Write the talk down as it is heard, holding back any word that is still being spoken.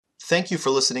Thank you for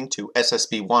listening to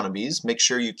SSB Wannabes. Make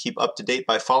sure you keep up to date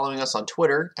by following us on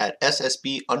Twitter at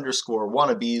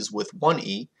SSB_wannabes with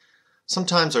 1E.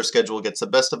 Sometimes our schedule gets the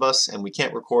best of us and we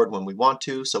can't record when we want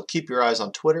to, so keep your eyes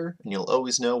on Twitter and you'll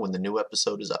always know when the new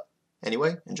episode is up.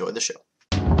 Anyway, enjoy the show.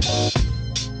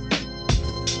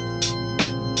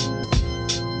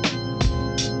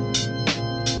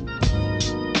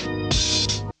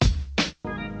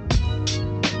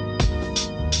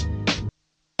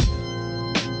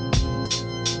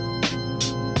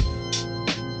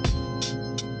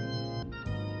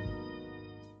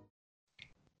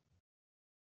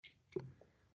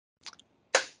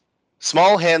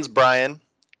 SmallHandsBrian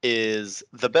is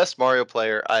the best Mario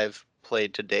player I've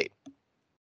played to date.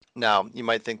 Now, you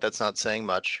might think that's not saying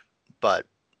much, but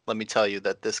let me tell you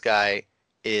that this guy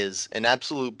is an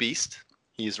absolute beast.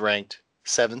 He's ranked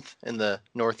 7th in the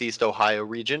Northeast Ohio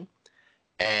region,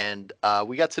 and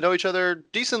we got to know each other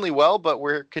decently well, but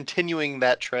we're continuing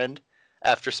that trend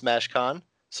after SmashCon.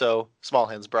 So,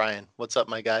 SmallHandsBrian, what's up,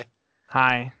 my guy?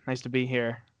 Hi, nice to be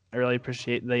here. I really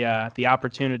appreciate the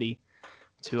opportunity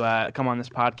to come on this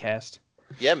podcast.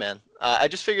 Yeah, man. I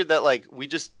just figured that we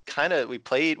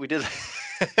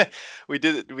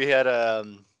had a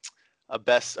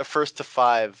first to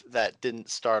 5 that didn't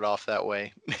start off that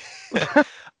way.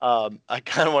 I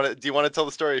kind of want to. Do you want to tell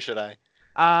the story, or should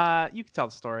I? You can tell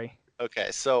the story. Okay,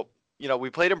 so we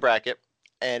played in bracket,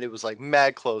 and it was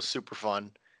mad close, super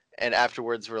fun. And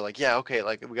afterwards, we're like, yeah, okay,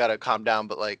 we gotta calm down,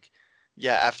 but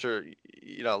yeah, after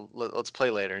let's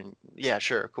play later. And yeah,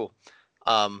 sure, cool.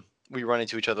 We run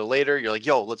into each other later. You're like,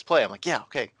 yo, let's play. I'm like, yeah,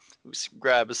 okay. We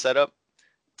grab a setup.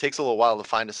 Takes a little while to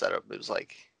find a setup. It was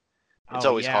it's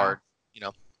always hard,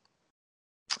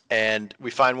 And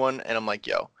we find one, and I'm like,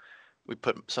 yo, we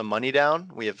put some money down.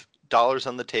 We have dollars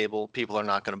on the table. People are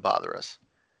not going to bother us.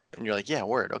 And you're like, yeah,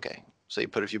 word, okay. So you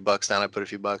put a few bucks down. I put a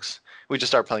few bucks. We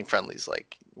just start playing friendlies.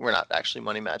 We're not actually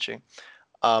money matching.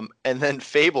 And then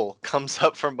Fable comes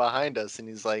up from behind us, and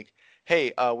he's like,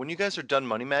 hey, when you guys are done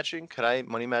money matching, could I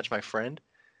money match my friend?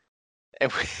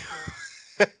 And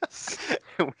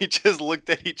we just looked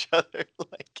at each other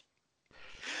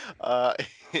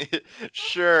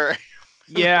sure.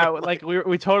 Yeah,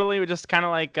 we totally were just kind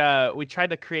of we tried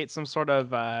to create some sort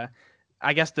of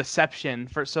I guess deception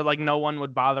so no one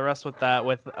would bother us with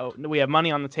we have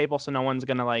money on the table, so no one's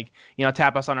gonna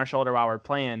tap us on our shoulder while we're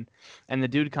playing. And the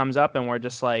dude comes up and we're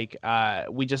just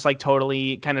we just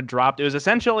totally kind of dropped. It was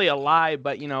essentially a lie,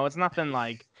 but it's nothing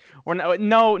we're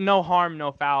no harm,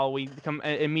 no foul. We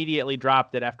immediately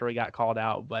dropped it after we got called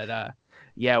out, but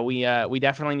yeah, we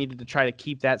definitely needed to try to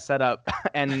keep that set up,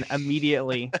 and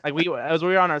immediately we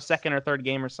were on our second or third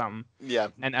game or something. Yeah.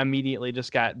 And immediately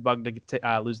just got bugged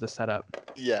to lose the setup.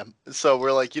 Yeah. So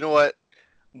we're like, you know what?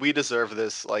 We deserve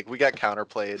this. We got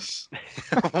counterplayed.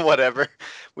 Whatever.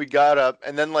 We got up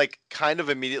and then kind of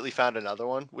immediately found another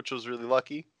one, which was really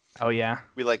lucky. Oh yeah.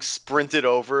 We sprinted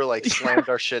over, slammed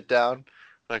our shit down.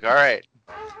 All right.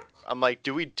 I'm like,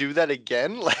 do we do that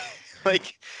again?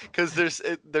 Because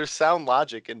there's sound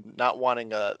logic in not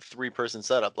wanting a 3-person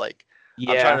setup.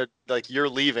 Yeah. I'm trying to you're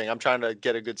leaving. I'm trying to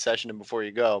get a good session in before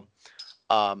you go.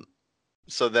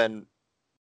 So then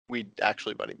we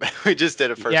actually we just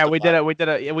did it first. Yeah,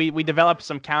 we developed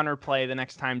some counterplay the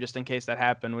next time just in case that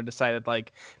happened. We decided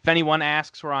if anyone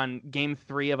asks, we're on game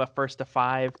 3 of a first to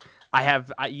 5.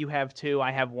 You have 2.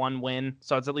 I have 1 win,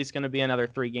 so it's at least going to be another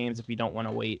 3 games if you don't want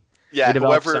to wait. Yeah,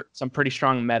 whoever some pretty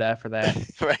strong meta for that.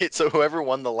 Right. So whoever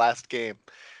won the last game,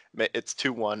 it's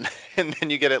 2-1, and then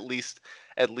you get at least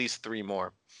 3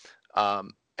 more.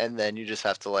 And then you just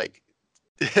have to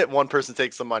one person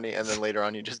takes the money, and then later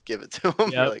on you just give it to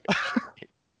them. Yep.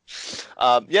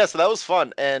 Yeah. So that was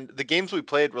fun, and the games we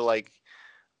played were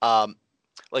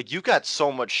you got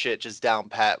so much shit just down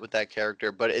pat with that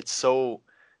character, but it's so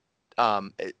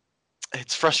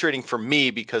it's frustrating for me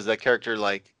because that character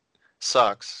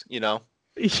sucks,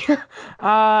 Yeah.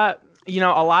 A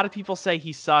lot of people say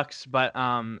he sucks, but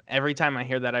every time I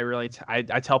hear that, I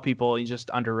tell people he's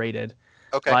just underrated.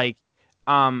 Okay.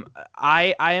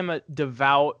 I am a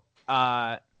devout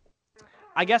I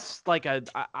guess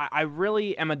I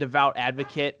really am a devout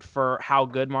advocate for how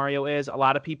good Mario is. A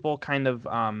lot of people kind of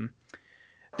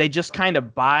they just kind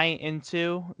of buy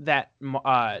into that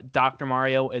Dr.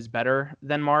 Mario is better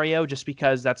than Mario just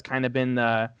because that's kind of been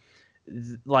the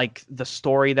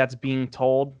story that's being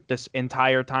told this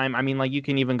entire time. I mean, you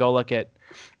can even go look at,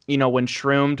 when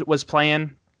Shroomed was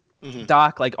playing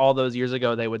Doc, all those years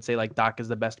ago, they would say Doc is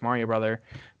the best Mario brother.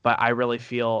 But I really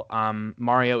feel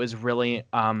Mario is really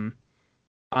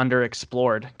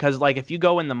underexplored because if you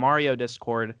go in the Mario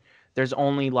Discord, there's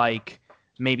only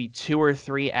maybe 2 or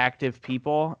 3 active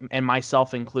people, and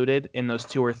myself included in those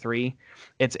 2 or 3.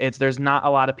 It's there's not a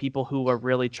lot of people who are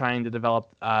really trying to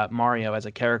develop Mario as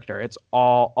a character. It's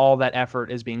all that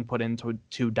effort is being put into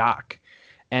Doc,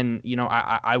 and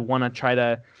I want to try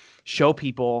to show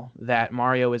people that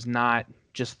Mario is not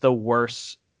just the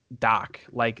worst Doc.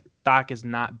 Like Doc is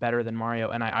not better than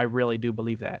Mario, and I really do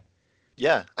believe that.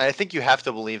 Yeah, I think you have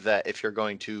to believe that if you're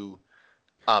going to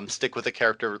stick with a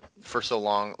character for so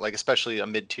long, like especially a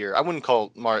mid tier. I wouldn't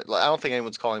call Mario. I don't think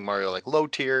anyone's calling Mario like low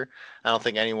tier. I don't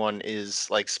think anyone is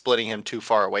like splitting him too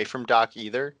far away from Doc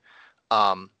either.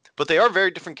 But they are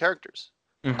very different characters.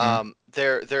 Hmm.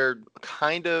 They're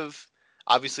kind of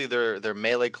obviously they're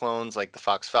melee clones like the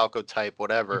Fox Falco type,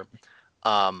 whatever.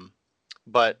 Um,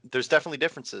 but there's definitely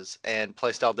differences and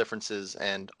playstyle differences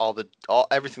and all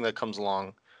everything that comes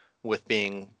along with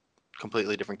being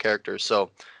completely different characters.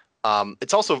 So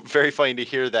it's also very funny to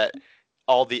hear that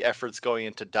all the efforts going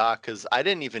into Doc, because I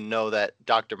didn't even know that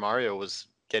Dr. Mario was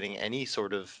getting any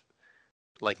sort of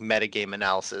like metagame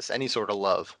analysis, any sort of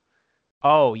love.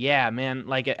 Oh yeah, man.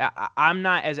 Like I'm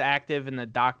not as active in the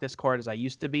Doc Discord as I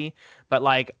used to be, but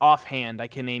like offhand, I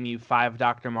can name you 5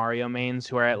 Dr. Mario mains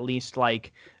who are at least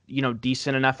like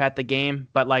decent enough at the game.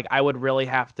 But like I would really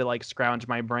have to like scrounge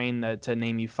my brain to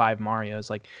name you 5 Marios.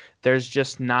 Like there's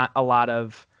just not a lot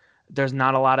of there's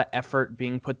not a lot of effort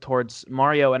being put towards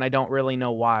Mario, and I don't really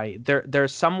know why.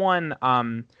 There's someone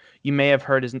you may have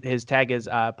heard his tag is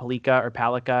Palika or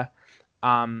Palika.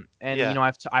 And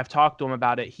Yeah. I've talked to him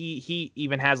about it. He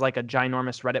even has like a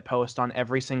ginormous Reddit post on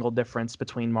every single difference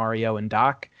between Mario and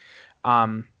Doc.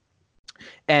 Um,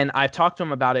 and I've talked to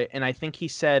him about it, and I think he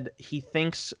said he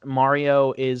thinks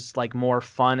Mario is like more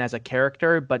fun as a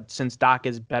character, but since Doc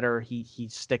is better, he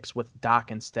sticks with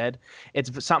Doc instead.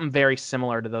 It's something very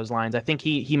similar to those lines. I think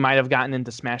he might have gotten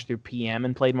into Smash through PM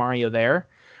and played Mario there,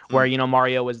 where Mm,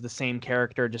 Mario was the same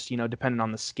character, just depending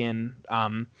on the skin.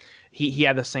 He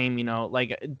had the same,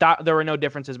 like Doc, there were no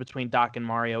differences between Doc and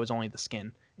Mario. It was only the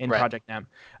skin in right. Project M.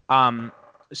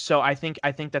 So I think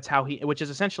that's how which is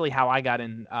essentially how I got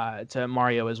in to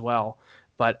Mario as well.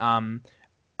 But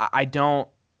I don't.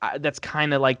 That's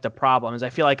kind of like the problem is I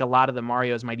feel like a lot of the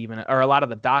Marios might even, or a lot of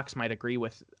the docs might agree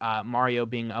with Mario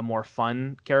being a more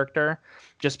fun character,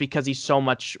 just because he's so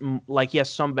much like he has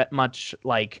so much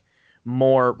like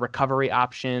more recovery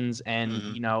options, and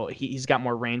Hmm. he's got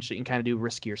more range, so you can kind of do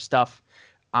riskier stuff.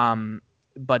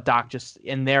 But Doc just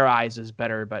in their eyes is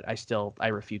better, but I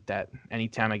refute that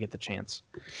anytime I get the chance.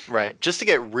 Right. Just to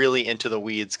get really into the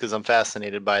weeds, because I'm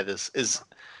fascinated by this, is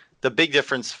the big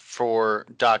difference for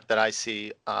Doc that I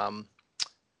see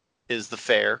is the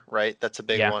fair, right? That's a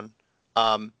big Yeah, one.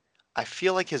 Um, I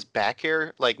feel like his back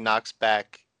air like knocks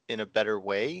back in a better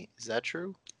way. Is that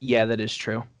true? yeah, that is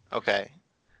true. Okay.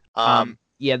 Um,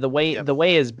 Yeah, the way yeah. the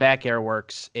way his back air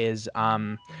works is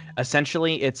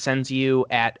essentially it sends you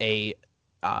at a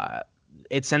uh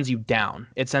it sends you down.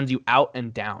 It sends you out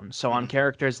and down. So on Hmm.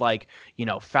 characters like,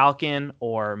 Falcon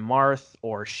or Marth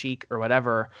or Sheik or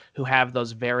whatever who have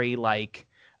those very like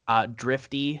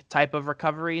drifty type of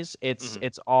recoveries, it's Hmm.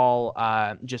 it's all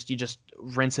you just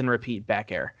rinse and repeat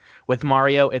back air. With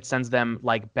Mario, it sends them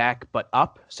like back but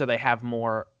up, so they have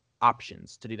more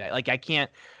options to do that. Like I can't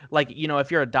like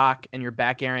if you're a Doc and you're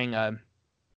back airing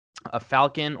a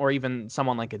Falcon or even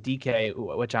someone like a DK,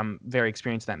 which I'm very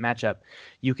experienced in that matchup,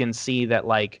 you can see that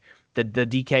like the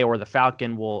DK or the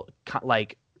Falcon will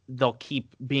like they'll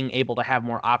keep being able to have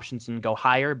more options and go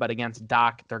higher, but against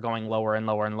Doc they're going lower and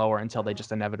lower and lower until they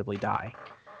just inevitably die.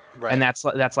 And Right.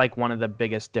 that's like one of the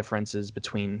biggest differences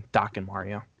between Doc and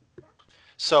Mario.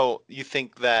 So you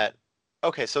think that,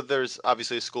 okay, so there's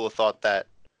obviously a school of thought that,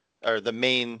 or the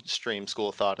mainstream school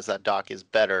of thought is that Doc is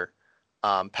better.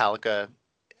 Palika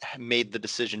made the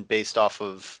decision based off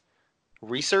of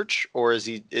research, or is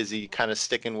he kind of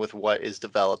sticking with what is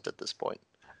developed at this point?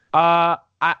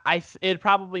 It'd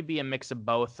probably be a mix of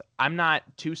both. I'm not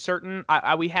too certain.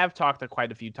 We have talked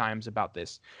quite a few times about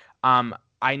this.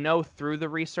 I know through the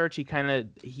research,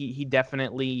 he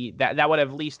definitely that would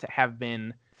at least have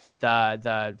been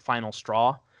the final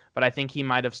straw. But I think he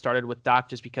might have started with Doc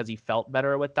just because he felt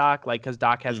better with Doc, like because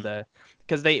Doc has Mm,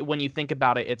 because they when you think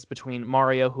about it, it's between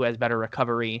Mario who has better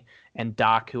recovery and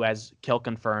Doc who has kill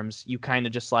confirms. You kind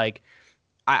of just like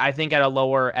I think at a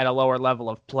lower level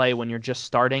of play when you're just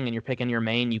starting and you're picking your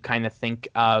main, you kind of think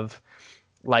of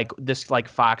like this like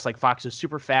Fox. Like Fox is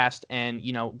super fast and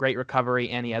great recovery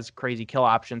and he has crazy kill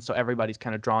options, so everybody's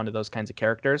kind of drawn to those kinds of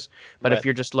characters. But if right.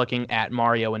 you're just looking at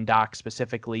Mario and Doc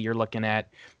specifically, you're looking at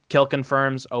kill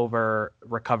confirms over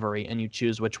recovery and you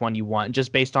choose which one you want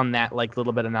just based on that like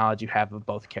little bit of knowledge you have of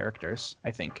both characters,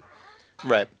 I think.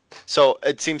 Right. So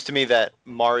it seems to me that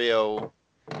Mario,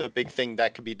 the big thing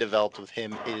that could be developed with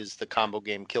him is the combo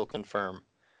game kill confirm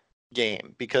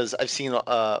game, because I've seen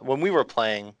when we were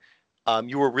playing,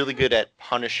 you were really good at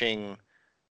punishing,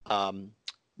 um,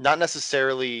 not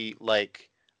necessarily like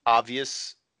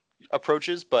obvious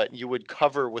approaches, but you would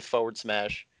cover with forward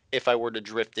smash if I were to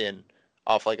drift in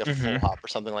off like a full Hmm. hop or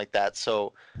something like that.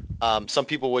 So some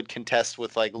people would contest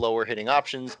with like lower hitting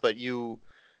options, but you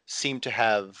seem to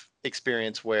have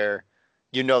experience where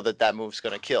you know that that move's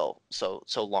going to kill. So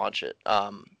launch it.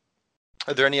 Are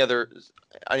there any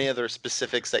other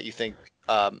specifics that you think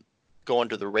go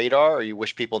under the radar, or you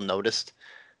wish people noticed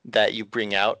that you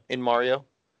bring out in Mario?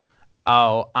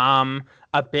 Oh,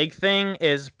 a big thing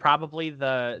is probably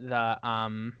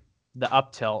the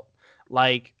up tilt.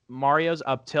 Like Mario's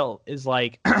up tilt is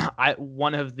like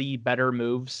one of the better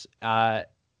moves.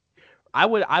 I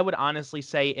would honestly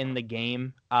say in the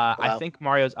game. I Wow. think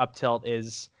Mario's up tilt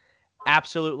is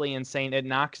absolutely insane. It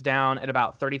knocks down at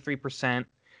about 33%.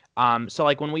 So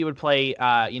like when we would play,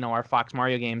 our Fox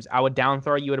Mario games, I would down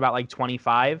throw you at about like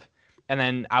 25, and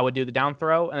then I would do the down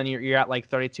throw, and then you're at like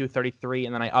 32, 33,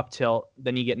 and then I up tilt,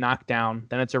 then you get knocked down,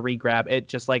 then it's a regrab. It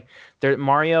just like there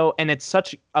Mario, and it's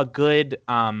such a good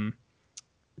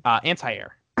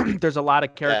anti-air. There's a lot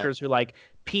of Yeah. characters who like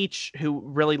Peach who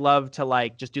really love to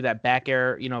like just do that back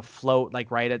air, float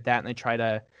like right at that, and they try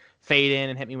to fade in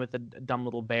and hit me with a dumb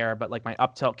little bear. But like my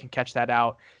up tilt can catch that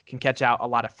out, can catch out a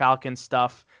lot of Falcon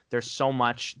stuff. There's so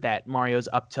much that Mario's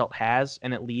up tilt has,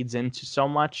 and it leads into so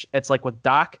much. It's like with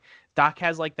Doc. Doc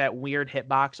has like that weird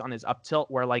hitbox on his up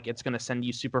tilt where like it's gonna send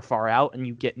you super far out, and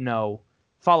you get no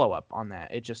follow up on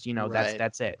that. It just that's Right.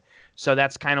 that's it. So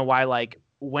that's kind of why like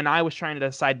when I was trying to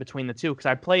decide between the two, because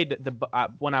I played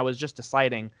when I was just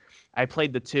deciding, I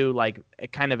played the two like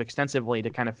kind of extensively to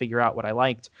kind of figure out what I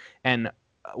liked. And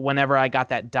whenever I got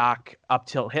that Doc up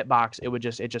tilt hitbox,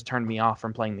 it just turned me off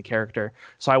from playing the character.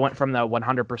 So I went from the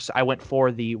 100%. I went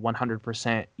for the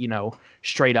 100%,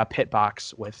 straight up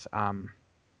hitbox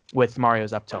with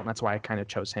Mario's up tilt, and that's why I kind of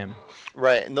chose him.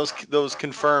 Right, and those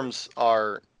confirms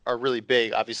are really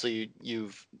big. Obviously,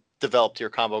 you've developed your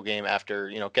combo game after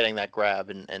getting that grab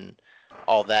and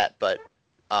all that, but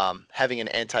having an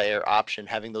anti-air option,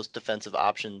 having those defensive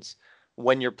options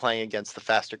when you're playing against the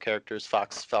faster characters,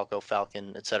 Fox, Falco,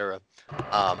 Falcon, etc.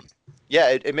 Yeah,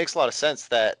 it makes a lot of sense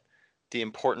that the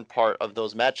important part of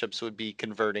those matchups would be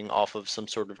converting off of some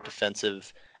sort of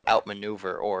defensive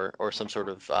outmaneuver or some sort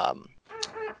of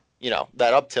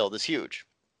that up tilt is huge.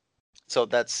 So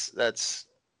that's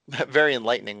very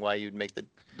enlightening why you'd make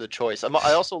the choice.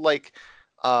 I also like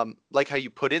how you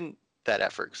put in that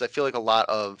effort, because I feel like a lot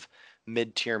of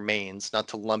mid-tier mains, not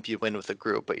to lump you in with a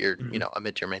group, but you're Hmm. a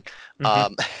mid-tier main, Hmm.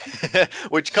 um,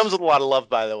 which comes with a lot of love,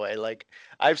 by the way. Like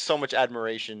I have so much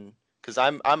admiration because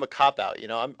I'm a cop out.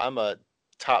 I'm a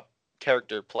top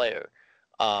character player.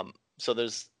 So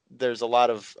there's a lot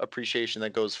of appreciation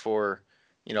that goes for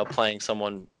playing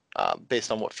someone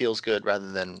based on what feels good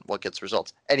rather than what gets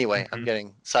results. Anyway, I'm Hmm.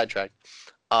 getting sidetracked.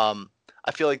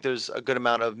 I feel like there's a good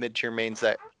amount of mid-tier mains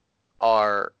that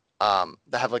are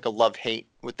that have like a love-hate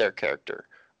with their character,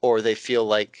 or they feel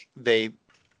like they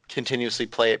continuously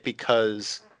play it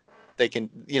because they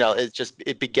can,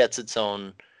 it begets its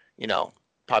own, you know,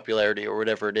 popularity or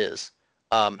whatever it is.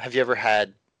 Have you ever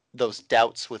had those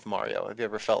doubts with Mario? Have you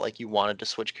ever felt like you wanted to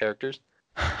switch characters?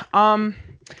 Um,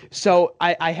 so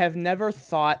I have never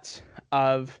thought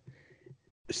of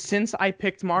since I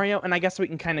picked Mario, and I guess we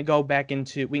can kind of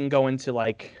we can go into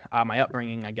like my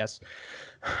upbringing, I guess.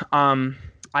 Um,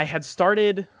 I had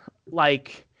started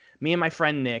like me and my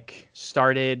friend Nick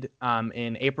started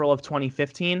in April of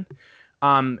 2015.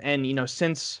 And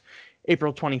since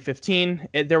April 2015,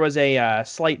 there was a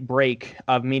slight break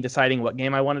of me deciding what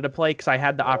game I wanted to play because I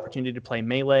had the opportunity to play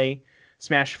Melee,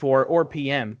 Smash 4, or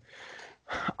PM.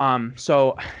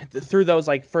 So through those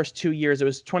like first 2 years, it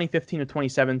was 2015 to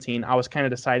 2017. I was kind of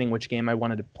deciding which game I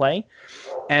wanted to play,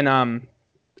 and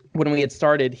when we had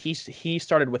started, he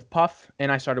started with Puff and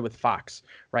I started with Fox,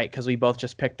 right? Because we both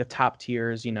just picked the top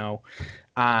tiers,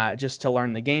 just to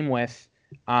learn the game with.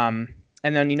 Um,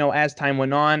 and then as time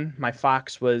went on, my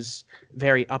Fox was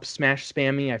very up smash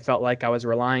spammy. I felt like I was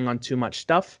relying on too much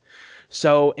stuff.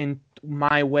 So in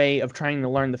my way of trying to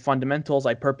learn the fundamentals,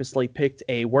 I purposely picked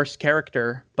a worse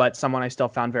character, but someone I still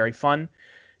found very fun.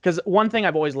 Because one thing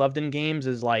I've always loved in games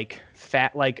is one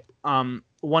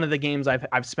of the games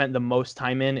I've spent the most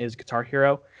time in is Guitar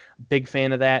Hero. Big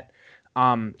fan of that.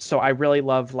 So I really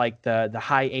love like the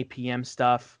high APM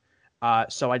stuff.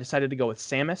 So I decided to go with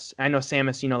Samus. I know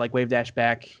Samus, like wave dash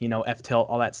back, F tilt,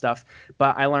 all that stuff.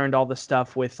 But I learned all the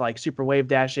stuff with like super wave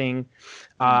dashing.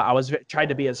 I tried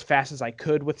to be as fast as I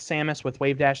could with Samus with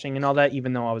wave dashing and all that,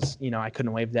 even though I was, I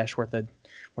couldn't wave dash worth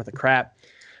a crap.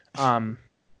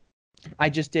 I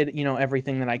just did,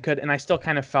 everything that I could, and I still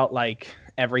kind of felt like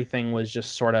everything was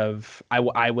just sort of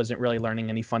I wasn't really learning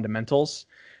any fundamentals.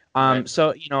 Right.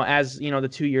 So, as, the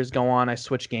 2 years go on, I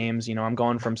switch games, I'm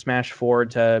going from Smash 4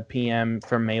 to PM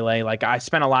from Melee. Like I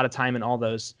spent a lot of time in all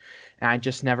those, and I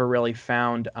just never really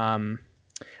found, one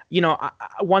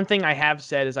thing I have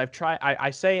said is I've tried,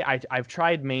 I've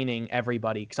tried maining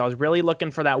everybody because I was really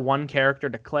looking for that one character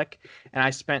to click, and I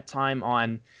spent time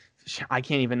on, I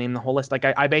can't even name the whole list. Like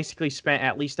I basically spent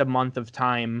at least a month of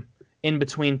time in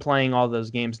between playing all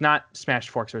those games, not Smash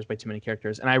 4 because there was way too many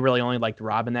characters, and I really only liked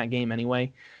Rob in that game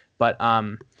anyway. But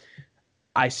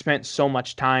I spent so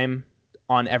much time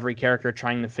on every character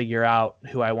trying to figure out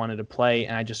who I wanted to play,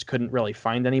 and I just couldn't really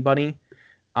find anybody.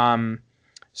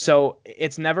 So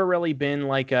it's never really been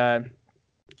like a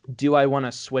do I want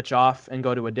to switch off and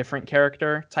go to a different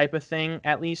character type of thing,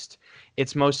 at least.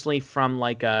 It's mostly from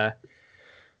like a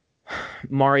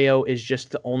Mario is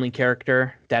just the only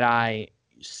character that I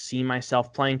see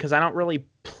myself playing because I don't really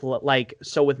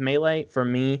so with Melee for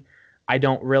me, I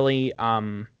don't really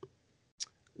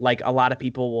like a lot of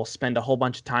people will spend a whole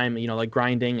bunch of time, like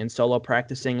grinding and solo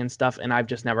practicing and stuff, and I've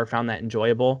just never found that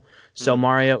enjoyable. So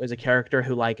Mario is a character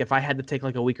who, like, if I had to take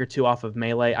like a week or two off of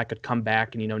Melee, I could come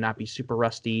back and, not be super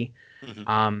rusty.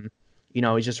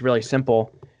 He's just really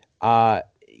simple.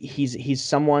 He's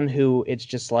someone who it's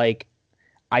just like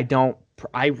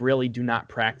I really do not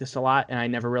practice a lot, and I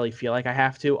never really feel like I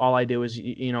have to. All I do is,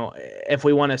 if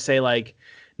we want to say like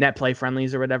net play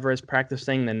friendlies or whatever is practice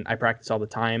thing, then I practice all the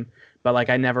time. But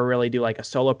like I never really do like a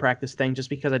solo practice thing just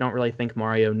because I don't really think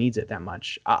Mario needs it that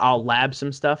much. I'll lab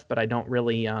some stuff, but I don't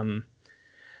really solo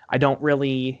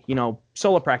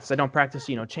practice. I don't practice,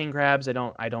 chain grabs. I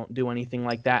don't do anything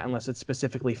like that unless it's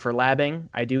specifically for labbing.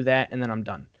 I do that and then I'm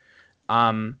done.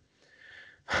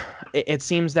 It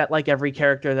seems that like every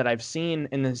character that I've seen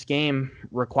in this game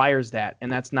requires that,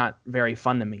 and that's not very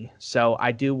fun to me. So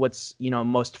I do what's,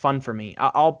 most fun for me.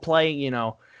 I'll play,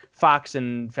 Fox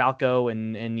and Falco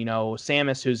and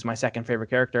Samus, who's my second favorite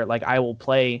character. Like I will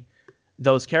play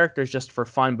those characters just for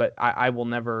fun, but I will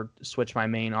never switch my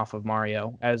main off of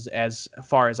Mario as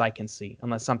far as I can see,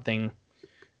 unless something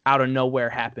out of nowhere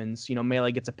happens.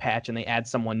 Melee gets a patch and they add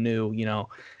someone new.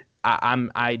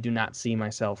 I do not see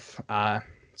myself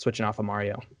switching off of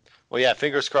Mario. Well, yeah,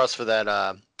 fingers crossed for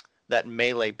that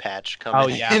Melee patch coming. Oh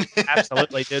yeah,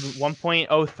 absolutely, dude.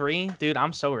 1.03, dude.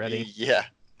 I'm so ready. Yeah.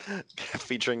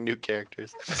 Featuring new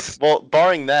characters. Well,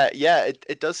 barring that, yeah,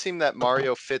 it does seem that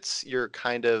Mario fits your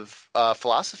kind of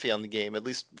philosophy on the game, at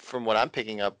least from what I'm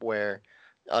picking up, where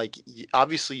like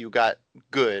obviously you got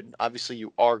good, obviously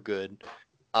you are good.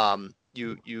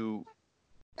 You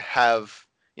have,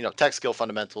 tech skill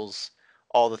fundamentals,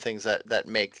 all the things that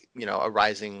make, a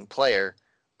rising player,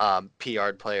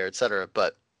 PR'd player, etc.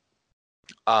 But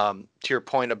to your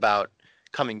point about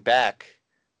coming back,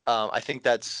 I think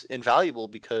that's invaluable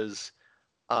because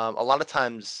a lot of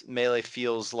times Melee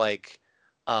feels like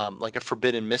a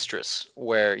forbidden mistress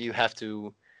where you have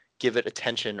to give it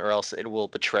attention or else it will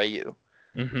betray you.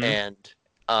 Mm-hmm. And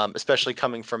especially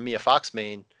coming from me, a Fox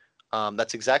main,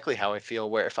 that's exactly how I feel.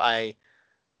 Where if I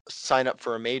sign up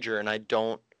for a major and I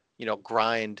don't,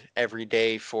 grind every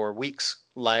day for weeks,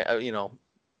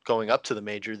 going up to the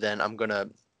major, then I'm gonna,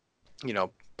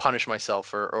 punish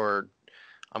myself or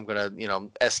I'm gonna,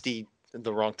 SD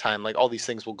the wrong time. Like all these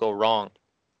things will go wrong.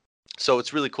 So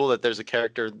it's really cool that there's a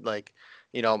character like,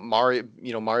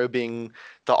 Mario being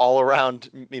the all-around,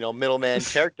 middleman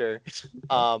character.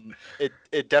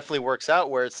 It definitely works out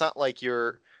where it's not like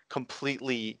you're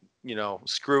completely,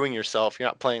 screwing yourself. You're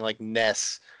not playing like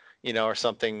Ness, or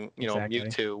something, Exactly.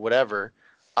 Mewtwo, whatever.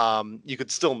 You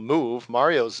could still move.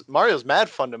 Mario's mad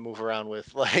fun to move around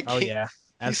with. Like Oh yeah,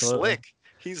 he's absolutely. slick.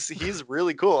 He's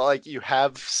really cool. Like you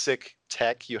have sick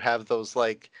tech. You have those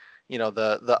like,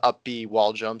 the up B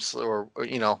wall jumps or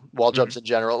wall jumps in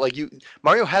general. Like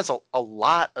Mario has a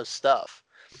lot of stuff.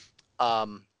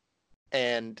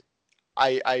 And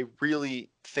I really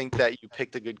think that you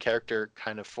picked a good character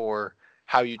kind of for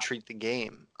how you treat the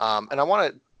game. And I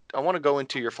want to go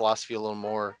into your philosophy a little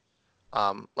more,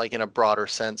 like in a broader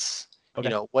sense.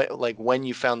 Okay. Like when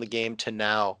you found the game to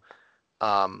now,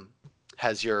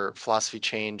 has your philosophy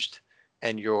changed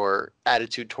and your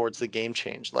attitude towards the game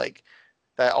changed? Like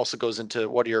that also goes into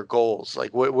what are your goals?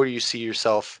 Like where do you see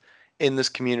yourself in this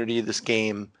community, this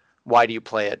game? Why do you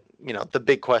play it? The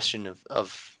big question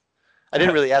of I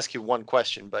didn't really ask you one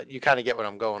question, but you kind of get what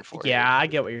I'm going for Yeah, here. I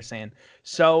get what you're saying.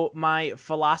 So my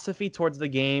philosophy towards the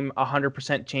game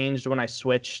 100% changed when I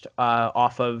switched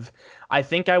off of. I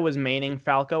think I was maining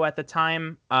Falco at the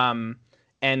time,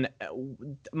 and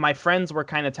my friends were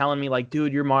kind of telling me like,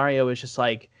 "Dude, your Mario is just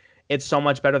like." It's so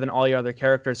much better than all your other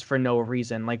characters for no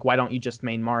reason. Like, why don't you just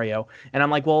main Mario? And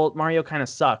I'm like, well, Mario kind of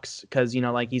sucks because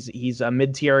like he's a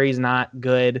mid tier. He's not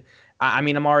good. I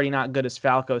mean, I'm already not good as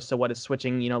Falco, so what is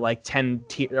switching, like 10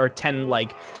 tier or 10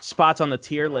 like spots on the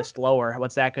tier list lower?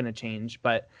 What's that going to change?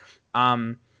 But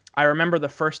I remember the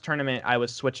first tournament I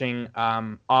was switching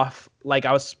off, like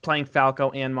I was playing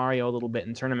Falco and Mario a little bit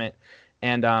in tournament,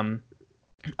 and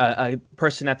a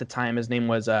person at the time, his name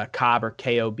was Cobb or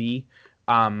Kob.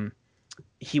 Um,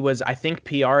 he was, I think,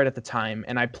 PR'd at the time,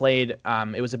 and I played.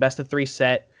 It was a best of 3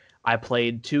 set. I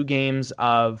played 2 games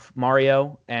of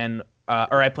Mario and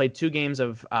or I played 2 games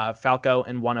of Falco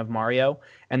and 1 of Mario,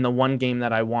 and the 1 game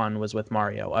that I won was with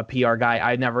Mario, a PR guy.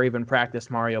 I never even practiced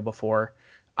Mario before,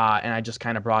 and I just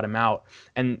kind of brought him out,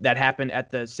 and that happened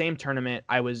at the same tournament.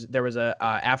 There was a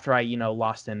after I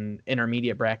lost an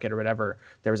intermediate bracket or whatever,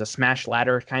 there was a Smash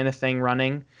Ladder kind of thing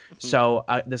running. Mhm. So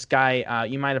this guy,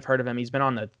 you might have heard of him. He's been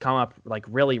on the come up like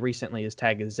really recently. His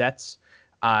tag is Zets.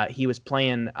 He was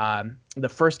playing the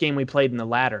first game we played in the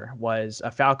ladder was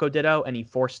a Falco Ditto, and he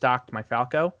 4-stocked my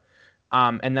Falco.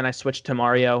 And then I switched to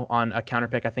Mario on a counter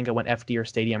pick. I think I went FD or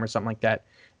Stadium or something like that,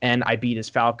 and I beat his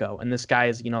Falco. And this guy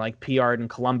is like PR'd in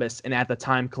Columbus, and at the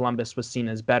time Columbus was seen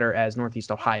as better as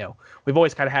Northeast Ohio. We've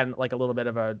always kind of had like a little bit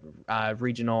of a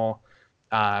regional,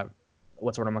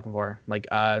 what's what I'm looking for, like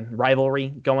rivalry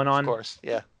going Of on. course,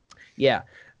 yeah. Yeah.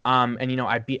 And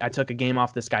I took a game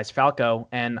off this guy's Falco,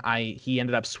 and he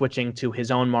ended up switching to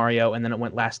his own Mario, and then it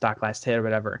went last stock, last hit or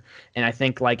whatever. And I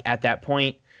think like at that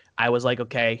point, I was like,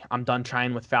 okay, I'm done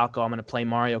trying with Falco. I'm gonna play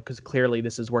Mario because clearly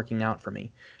this is working out for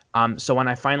me. So when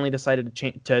I finally decided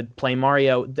to play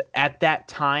Mario, at that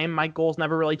time my goals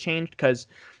never really changed because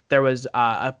there was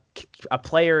a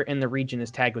player in the region.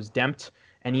 His tag was Dempt,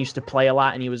 and he used to play a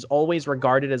lot, and he was always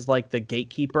regarded as like the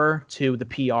gatekeeper to the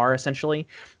PR essentially.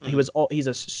 He's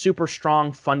a super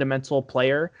strong fundamental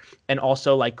player, and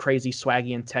also like crazy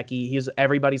swaggy and techie. He's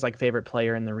everybody's like favorite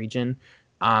player in the region,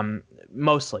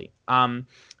 mostly.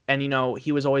 And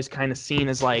he was always kind of seen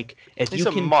as like if He's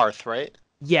you a can. Marth, right?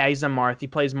 Yeah, he's a Marth. He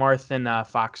plays Marth in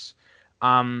Fox.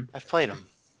 I've played him.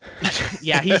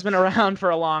 Yeah, he's been around for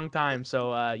a long time,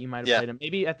 so you might have Yeah. played him.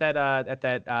 Maybe at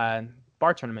that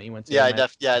bar tournament you went to. Yeah, You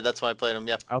might yeah, that's why I played him.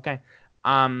 Yeah. Okay.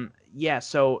 Yeah,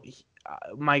 so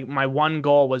my one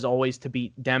goal was always to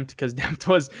beat Dempt because Dempt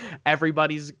was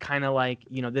everybody's kind of like,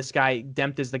 this guy,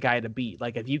 Dempt is the guy to beat.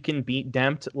 Like if you can beat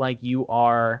Dempt, like you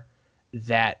are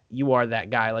that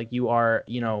guy. Like you are,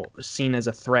 seen as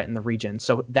a threat in the region.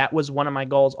 So that was one of my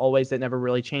goals always that never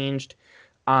really changed.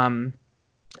 And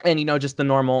just the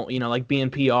normal, like being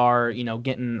PR,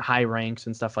 getting high ranks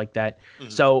and stuff like that.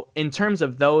 Mhm. So in terms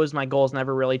of those, my goals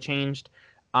never really changed.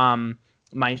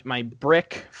 My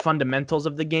brick fundamentals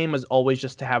of the game was always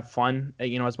just to have fun,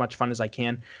 as much fun as I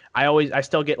can. I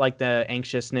still get like the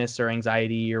anxiousness or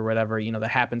anxiety or whatever, that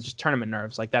happens, just tournament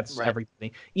nerves. Like that's Right.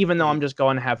 everything, even though Mhm. I'm just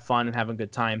going to have fun and have a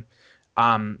good time.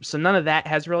 So none of that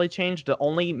has really changed. The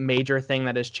only major thing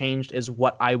that has changed is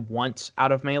what I want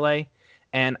out of Melee.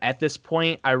 And at this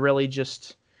point, I really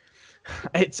just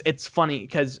it's funny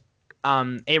because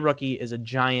a rookie is a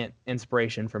giant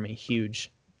inspiration for me,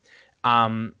 huge.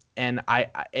 And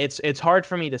it's hard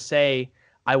for me to say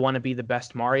I want to be the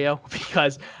best Mario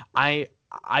because I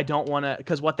don't want to,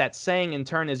 because what that's saying in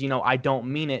turn is, I don't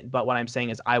mean it, but what I'm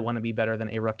saying is I want to be better than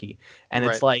a rookie. And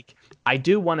it's Right. like I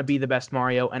do want to be the best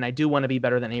Mario and I do want to be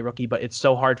better than a rookie, but it's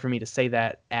so hard for me to say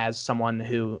that as someone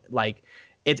who like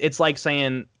it's like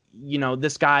saying,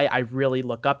 this guy I really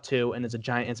look up to and is a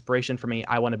giant inspiration for me.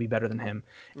 I want to be better than him.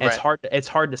 And Right. it's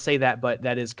hard to say that, but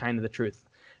that is kind of the truth.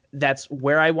 That's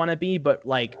where I want to be, but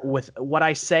like with what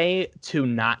I say to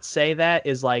not say that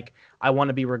is like I want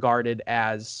to be regarded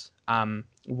as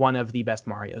one of the best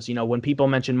Marios. When people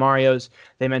mention Marios,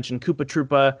 they mention Koopa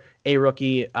Troopa, A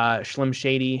Rookie, Slim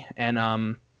Shady, and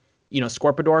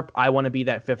Scorpidorp. I want to be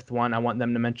that 5th one. I want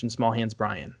them to mention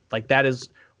SmallHandsBrian. Like that is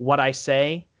what I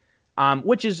say,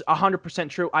 which is 100%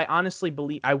 true. I honestly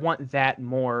believe I want that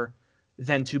more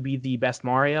than to be the best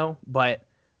Mario, but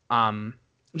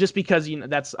just because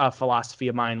that's a philosophy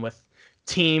of mine with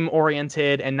team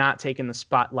oriented and not taking the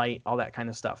spotlight, all that kind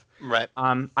of stuff. Right.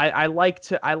 I like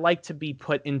to be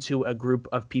put into a group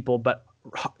of people, but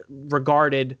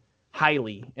regarded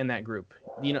highly in that group.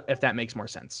 If that makes more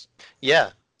sense.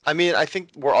 Yeah. I mean, I think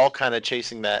we're all kind of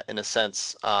chasing that in a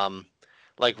sense.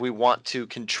 Like we want to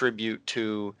contribute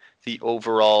to the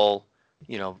overall,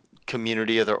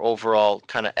 community or the overall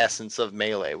kind of essence of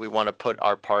Melee. We want to put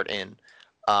our part in,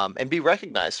 and be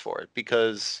recognized for it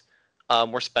because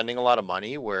we're spending a lot of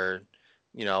money. We're,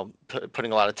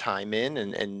 putting a lot of time in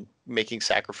and making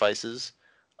sacrifices.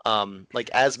 Like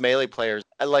as Melee players,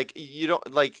 like you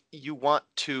don't like you want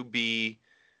to be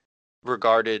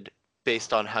regarded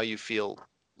based on how you feel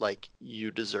like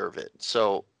you deserve it.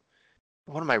 So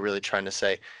what am I really trying to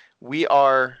say? We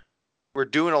are we're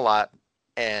doing a lot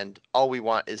and all we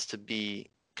want is to be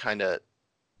kind of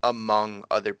among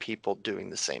other people doing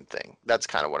the same thing. That's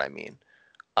kind of what I mean.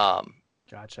 Um,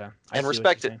 Gotcha. I and see what you're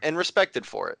respected saying. and respected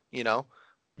for it,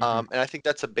 Hmm. And I think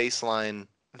that's a baseline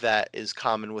that is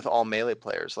common with all Melee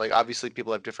players. Like obviously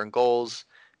people have different goals,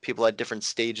 people at different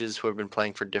stages who have been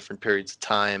playing for different periods of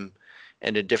time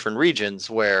and in different regions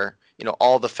where,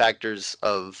 all the factors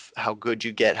of how good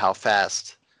you get, how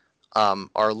fast,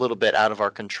 are a little bit out of our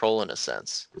control in a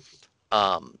sense.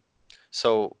 Um,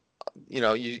 so,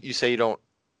 you say you don't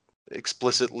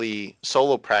explicitly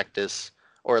solo practice,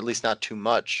 or at least not too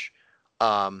much.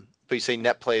 But you say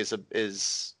net play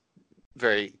is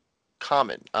very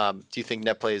common. Do you think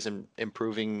net play is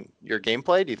improving your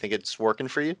gameplay? Do you think it's working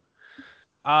for you?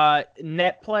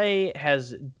 Net play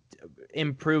has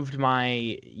improved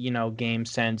my, game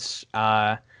sense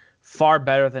far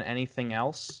better than anything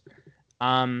else.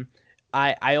 Um,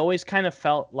 I always kind of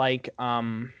felt like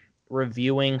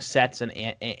reviewing sets and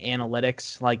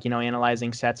analytics, like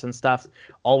analyzing sets and stuff,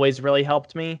 always really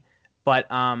helped me. But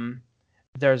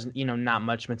there's not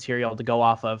much material to go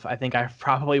off of. I think I've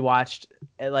probably watched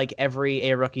like every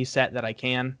A rookie set that I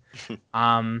can.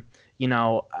 Um,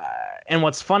 and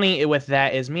what's funny with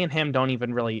that is me and him don't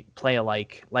even really play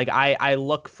alike. Like I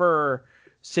look for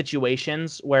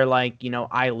situations where like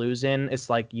I lose in. It's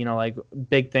like like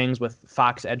big things with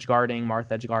Fox edge guarding,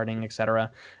 Marth edge guarding, etc.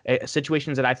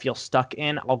 Situations that I feel stuck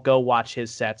in, I'll go watch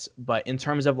his sets. But in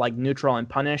terms of like neutral and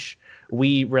punish,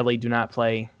 we really do not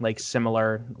play like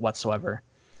similar whatsoever.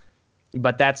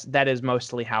 But that is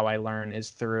mostly how I learn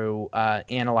is through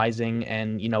analyzing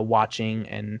and watching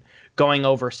and going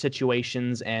over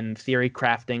situations and theory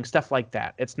crafting stuff like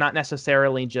that. It's not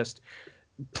necessarily just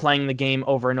playing the game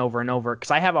over and over and over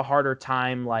because I have a harder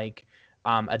time like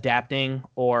adapting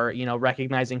or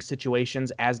recognizing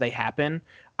situations as they happen.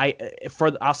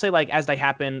 I'll say like as they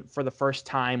happen for the first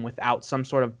time without some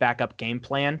sort of backup game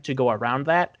plan to go around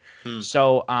that. Hmm.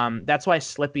 So that's why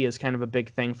Slippy is kind of a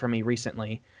big thing for me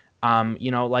recently.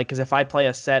 Like because if I play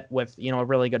a set with a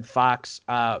really good Fox,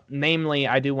 namely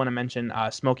I do want to mention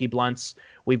Smoky Blunts.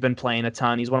 We've been playing a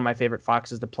ton. He's one of my favorite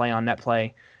Foxes to play on net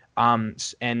play.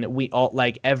 And we all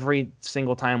like every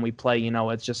single time we play,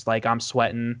 it's just like I'm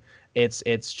sweating. It's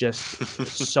just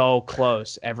so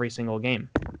close every single game.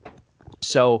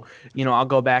 So, I'll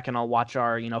go back and I'll watch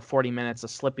our, 40 minutes of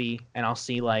Slippy and I'll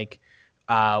see like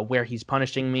where he's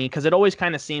punishing me because it always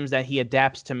kind of seems that he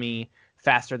adapts to me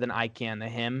faster than I can to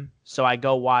him. So I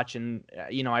go watch and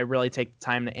I really take the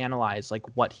time to analyze like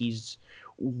what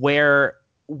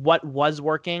was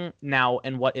working now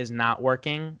and what is not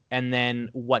working, and then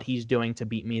what he's doing to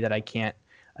beat me that I can't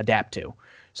adapt to.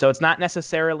 So it's not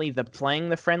necessarily the playing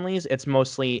the friendlies, it's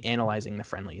mostly analyzing the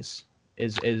friendlies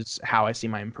is how I see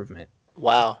my improvement.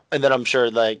 Wow. And then I'm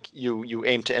sure like you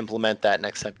aim to implement that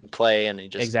next time you play and you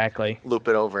just Exactly. loop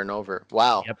it over and over.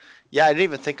 Wow. Yep. Yeah, I didn't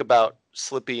even think about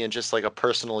Slippy in just like a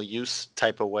personal use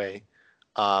type of way.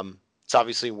 It's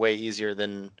obviously way easier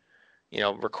than,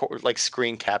 record like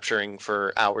screen capturing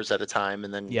for hours at a time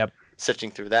and then Yep. sifting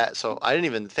through that. So I didn't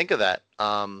even think of that.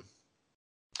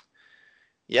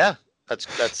 Yeah,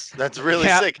 that's really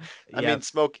Yeah. sick. I mean,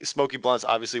 Yep. Smoky Blunt's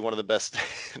obviously one of the best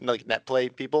like net play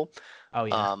people. Oh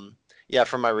yeah. Um, yeah,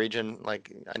 from my region,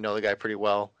 like I know the guy pretty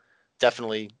well.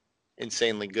 Definitely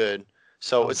insanely good.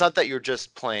 So Oh it's not that you're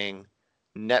just playing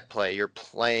net play, you're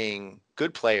playing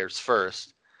good players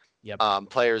first, yep.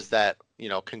 players that,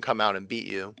 can come out and beat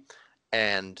you,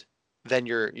 and then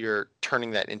you're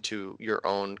turning that into your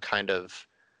own kind of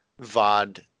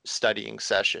VOD studying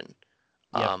session.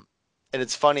 Yep. Um, and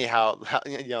it's funny how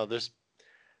there's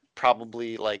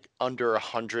probably like under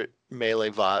 100 melee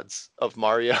VODs of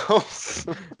Mario.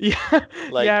 Yeah.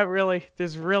 Like, Yeah, really.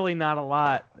 There's really not a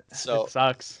lot. It so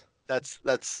sucks. that's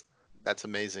that's that's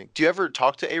amazing. Do you ever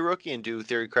talk to a rookie and do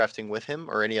theory crafting with him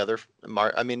or any other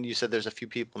I mean, you said there's a few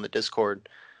people in the Discord.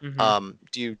 Hmm.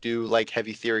 Do you do like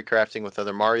heavy theory crafting with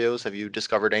other Marios? Have you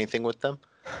discovered anything with them?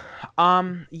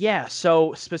 Yeah,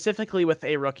 so specifically with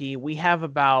a rookie, we have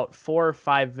about 4 or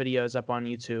 5 videos up on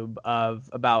YouTube of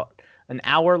about an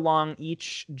hour long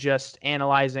each, just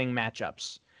analyzing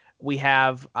matchups. we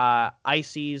have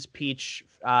Ices, Peach.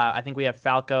 I think we have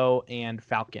Falco and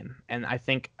Falcon, and I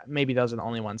think maybe those are the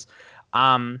only ones.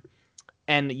 And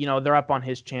they're up on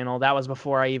his channel. That was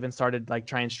before I even started like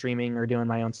trying streaming or doing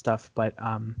my own stuff. But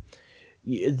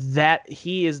that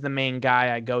he is the main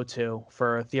guy I go to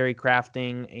for theory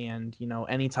crafting and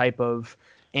any type of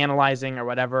analyzing or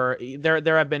whatever.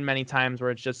 There have been many times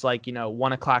where it's just like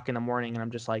 1 o'clock in the morning and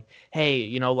I'm just like,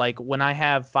 hey, like when I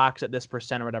have Fox at this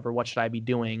percent or whatever, what should I be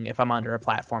doing if I'm under a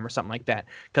platform or something like that?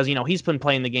 Because he's been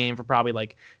playing the game for probably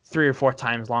like 3 or 4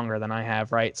 times longer than I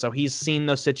have, right? So he's seen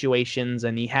those situations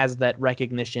and he has that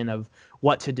recognition of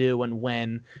what to do and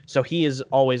when. So he is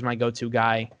always my go-to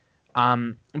guy.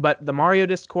 But the Mario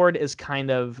Discord is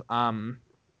kind of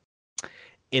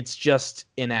it's just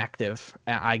inactive,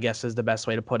 I guess is the best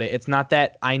way to put it. It's not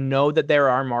that I know that there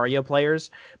are Mario players,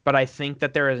 but I think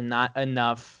that there's not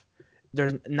enough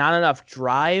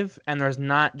drive and there's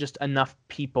not just enough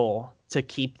people to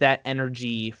keep that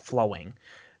energy flowing.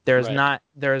 There's not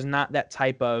that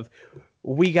type of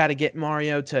we got to get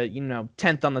Mario to,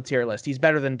 10th on the tier list. He's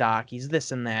better than Doc. He's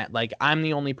this and that. Like, I'm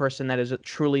the only person that is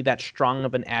truly that strong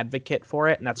of an advocate for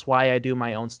it. And that's why I do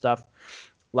my own stuff.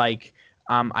 Like,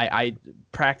 I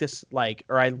practice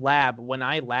or I lab. When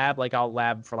I lab, I'll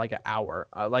lab for like an hour.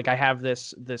 I have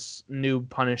this new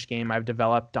Punish game I've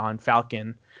developed on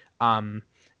Falcon.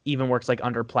 Even works like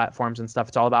under platforms and stuff.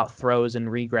 It's all about throws and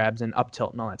regrabs and up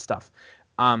tilt and all that stuff.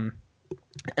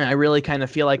 And I really kind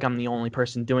of feel like I'm the only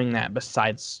person doing that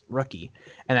besides Rookie.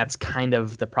 And that's kind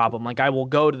of the problem. Like, I will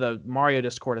go to the Mario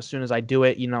Discord as soon as I do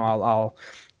it. I'll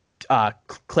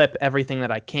clip everything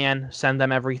that I can, send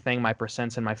them everything, my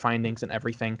percents and my findings and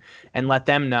everything, and let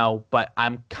them know. But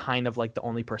I'm kind of like the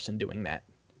only person doing that.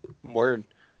 Word.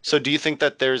 So do you think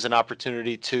that there's an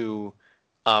opportunity to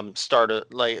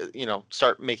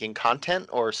start making content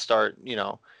or start,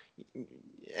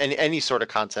 any sort of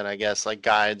content, I guess, like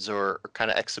guides or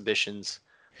kind of exhibitions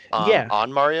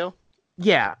on Mario?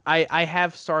 Yeah, I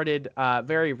have started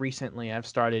very recently. I've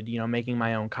started, making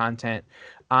my own content.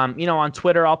 On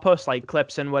Twitter, I'll post like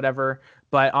clips and whatever.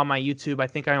 But on my YouTube, I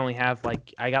think I only have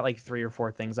I got like 3 or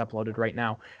 4 things uploaded right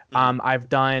now. I've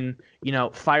done,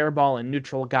 fireball and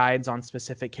neutral guides on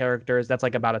specific characters. That's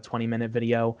like about a 20-minute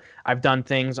video. I've done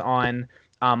things on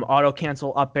auto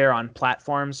cancel up air on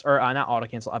platforms, or not auto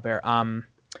cancel up air.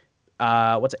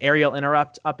 What's aerial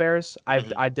interrupt up airs.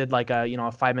 I did like a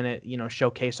 5-minute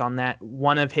showcase on that.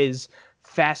 One of his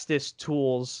fastest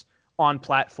tools on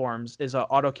platforms is a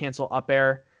auto cancel up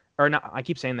air, or not. I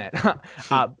keep saying that.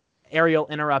 Aerial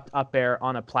interrupt up air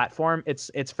on a platform.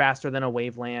 It's faster than a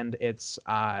Waveland. It's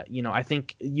I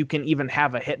think you can even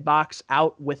have a hitbox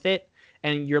out with it,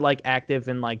 and you're like active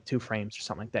in like 2 frames or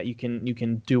something like that. You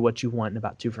can do what you want in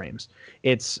about 2 frames.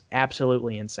 It's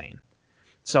absolutely insane.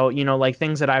 So, like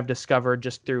things that I've discovered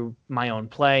just through my own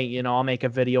play, I'll make a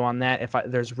video on that if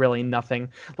there's really nothing.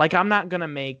 Like, I'm not going to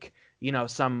make,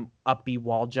 some up B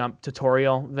wall jump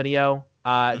tutorial video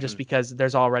just because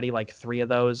there's already like 3 of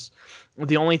those.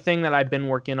 The only thing that I've been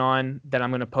working on that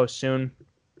I'm going to post soon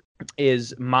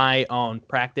is my own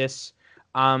practice,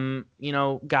 guide.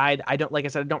 Like I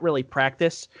said, I don't really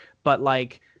practice, but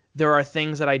like, there are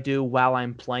things that I do while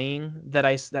I'm playing that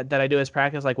I do as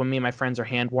practice. Like when me and my friends are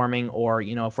hand warming, or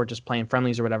if we're just playing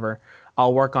friendlies or whatever,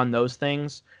 I'll work on those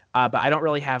things. But I don't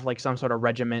really have like some sort of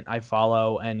regiment I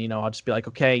follow, and I'll just be like,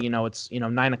 okay, it's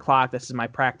 9 o'clock. This is my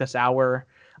practice hour.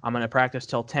 I'm gonna practice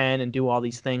till 10 and do all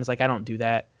these things. Like, I don't do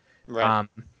that. Right.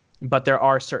 But there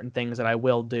are certain things that I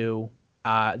will do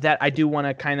that I do want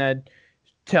to kind of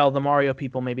tell the Mario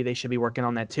people maybe they should be working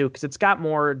on that too, because it's got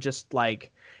more just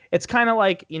like. It's kind of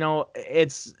like,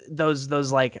 it's those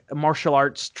like martial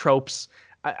arts tropes.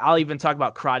 I'll even talk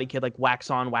about Karate Kid, like wax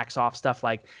on, wax off stuff.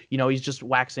 Like, he's just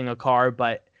waxing a car,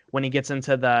 but when he gets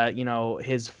into the,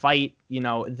 his fight,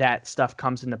 that stuff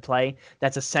comes into play.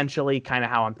 That's essentially kind of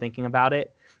how I'm thinking about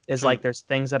it. Is like there's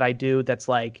things that I do that's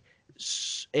like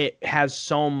it has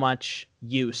so much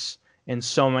use in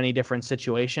so many different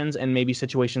situations, and maybe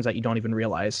situations that you don't even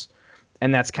realize.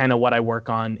 And that's kind of what I work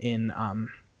on in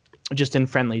just in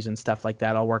friendlies and stuff like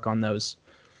that. I'll work on those,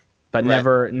 but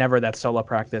never that solo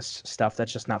practice stuff.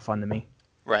 That's just not fun to me.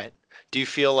 Right. Do you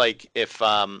feel like if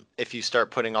you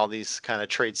start putting all these kind of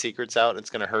trade secrets out, it's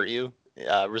going to hurt you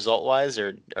result wise,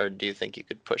 or do you think you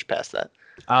could push past that?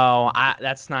 Oh,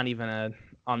 that's not even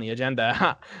on the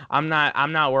agenda. I'm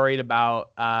not worried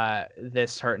about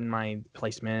this hurting my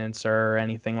placements or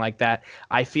anything like that.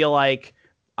 I feel like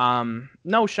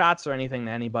no shots or anything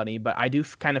to anybody, but I do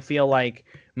kind of feel like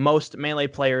most Melee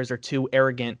players are too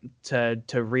arrogant to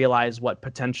realize what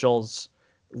potentials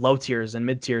low tiers and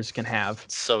mid tiers can have.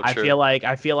 So I true. feel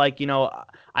like, you know,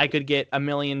 I could get 1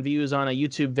 million views on a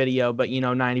YouTube video, but you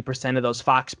know, 90% of those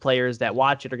Fox players that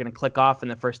watch it are going to click off in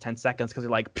the first 10 seconds because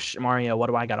they're like, Psh, Mario, what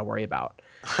do I got to worry about?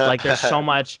 Like there's so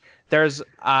much. There's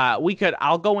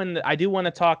I'll go in. I do want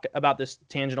to talk about this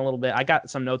tangent a little bit. I got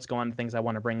some notes going, things I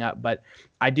want to bring up, but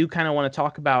I do kind of want to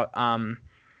talk about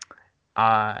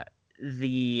uh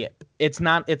the it's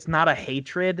not a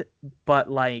hatred, but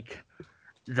like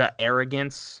the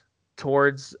arrogance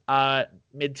towards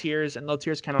mid tiers and low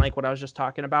tiers, kind of like what I was just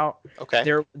talking about. Okay.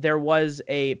 There was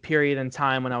a period in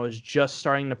time when I was just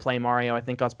starting to play Mario. I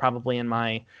think I was probably in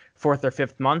my 4th or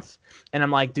 5th month, and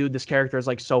I'm like, dude, this character is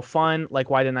like so fun. Like,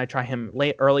 why didn't I try him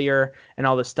earlier and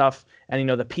all this stuff? And you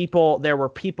know, there were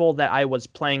people that I was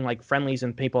playing like friendlies,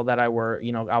 and people that I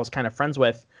was kind of friends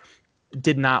with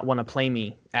did not want to play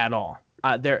me at all.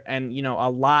 And you know, a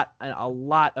lot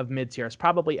of mid tiers,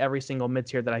 probably every single mid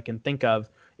tier that I can think of,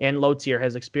 and low tier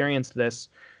has experienced this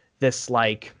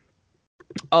like,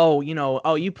 oh, you know,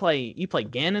 oh, you play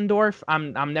Ganondorf.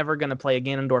 I'm never gonna play a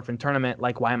Ganondorf in tournament.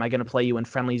 Like, why am I gonna play you in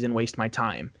friendlies and waste my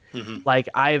time? Mm-hmm. Like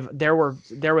there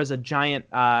was a giant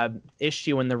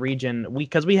issue in the region,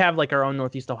 because we have like our own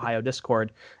Northeast Ohio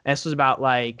Discord, and this was about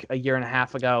like a year and a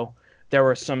half ago. There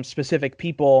were some specific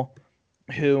people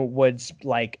who would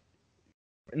like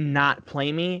not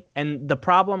play me, and the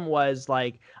problem was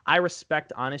like, I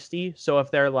respect honesty, so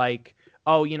if they're like,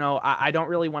 oh, you know, I don't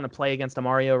really want to play against a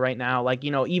Mario right now, like,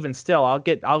 you know, even still I'll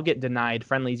get denied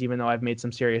friendlies even though I've made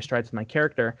some serious strides with my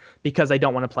character, because I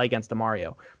don't want to play against a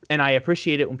Mario. And I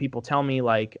appreciate it when people tell me,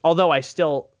 like, although I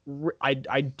still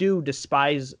I do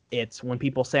despise it when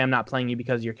people say I'm not playing you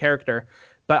because of your character,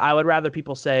 but I would rather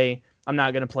people say I'm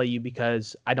not going to play you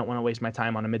because I don't want to waste my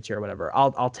time on a mid tier or whatever.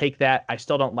 I'll take that. I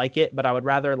still don't like it, but I would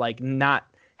rather like not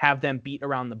have them beat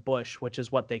around the bush, which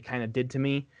is what they kind of did to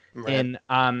me in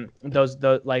those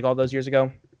like all those years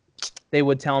ago. They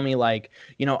would tell me like,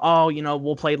 you know, oh, you know,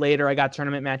 we'll play later. I got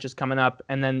tournament matches coming up,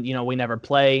 and then, you know, we never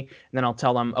play. And then I'll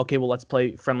tell them, okay, well, let's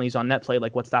play friendlies on net play.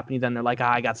 Like, what's stopping you? Then they're like,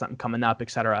 I got something coming up,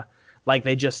 etc. Like,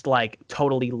 they just like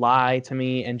totally lie to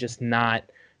me and just not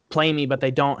play me, but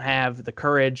they don't have the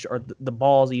courage or the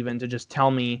balls even to just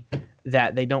tell me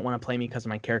that they don't want to play me because of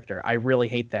my character. I really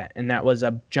hate that. And that was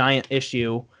a giant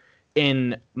issue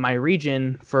in my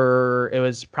region it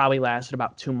was probably lasted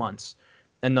about 2 months.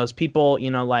 And those people, you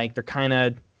know, like, they're kind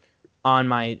of on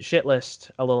my shit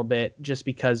list a little bit, just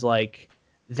because like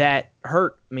that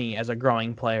hurt me as a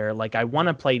growing player. Like, I want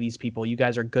to play these people. You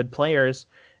guys are good players,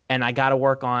 and I got to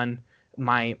work on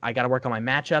my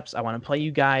matchups. I want to play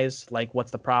you guys. Like,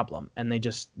 what's the problem? And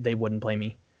they wouldn't play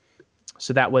me.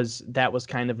 So that was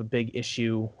kind of a big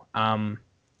issue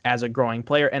as a growing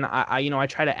player. And I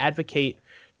try to advocate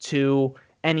to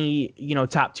any, you know,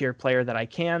 top tier player that I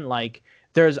can. Like,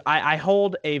 I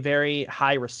hold a very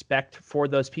high respect for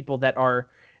those people that are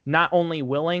not only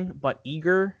willing but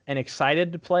eager and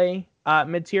excited to play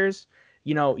mid tiers.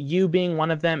 You know, you being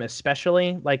one of them,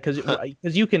 especially, like,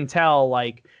 because you can tell,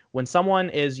 like, when someone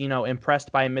is, you know,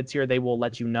 impressed by a mid tier, they will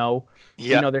let you know.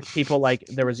 Yeah. You know, there's people like,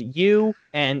 there was you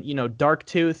and, you know,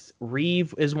 Darktooth,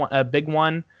 Reeve is a big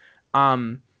one.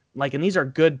 Like, and these are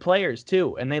good players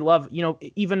too, and they love, you know,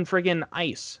 even friggin'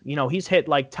 Ice. You know, he's hit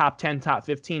like top 10, top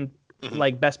 15,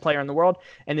 like best player in the world,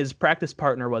 and his practice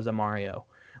partner was a Mario.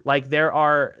 Like, there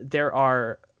are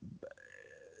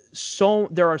so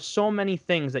many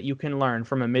things that you can learn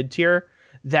from a mid tier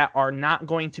that are not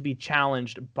going to be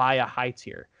challenged by a high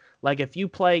tier. Like, if you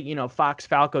play, you know, Fox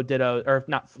Falco Ditto, or if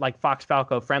not, like Fox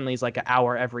Falco friendlies like an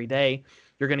hour every day,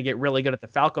 you're going to get really good at the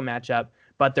Falco matchup.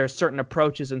 But there's certain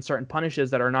approaches and certain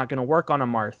punishes that are not going to work on a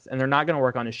Marth, and they're not going to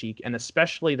work on a Sheik, and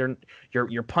especially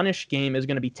your punish game is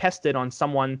going to be tested on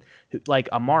someone like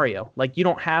a Mario. Like, you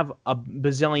don't have a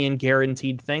bazillion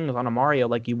guaranteed things on a Mario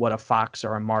like you would a Fox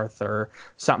or a Marth or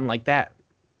something like that.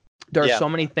 There are so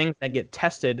many things that get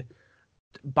tested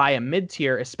by a mid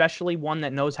tier, especially one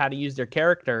that knows how to use their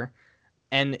character.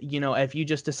 And, you know, if you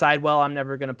just decide, well, I'm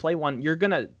never going to play one, you're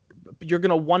gonna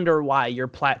wonder why you're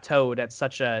plateaued at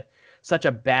such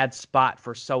a bad spot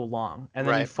for so long. And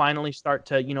then you finally start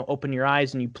to, you know, open your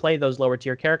eyes and you play those lower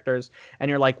tier characters, and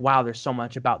you're like, wow, there's so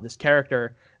much about this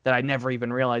character that I never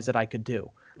even realized that I could do.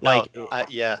 Like,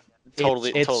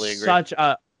 totally agree. Such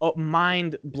a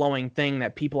mind-blowing thing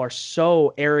that people are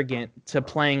so arrogant to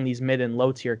playing these mid and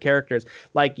low tier characters.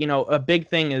 Like, you know, a big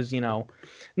thing is, you know,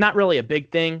 not really a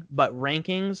big thing, but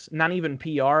rankings, not even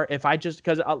PR. If I just,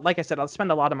 because like I said, I'll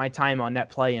spend a lot of my time on net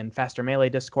play and Faster Melee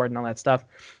Discord and all that stuff.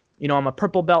 You know, I'm a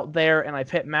purple belt there, and I've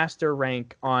hit master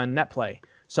rank on net play.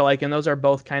 So, like, and those are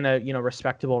both kind of, you know,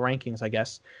 respectable rankings, I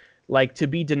guess. like to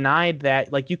be denied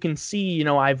that, like you can see,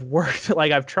 I've worked,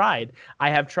 like I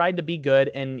have tried to be good,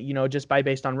 and just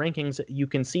based on rankings, you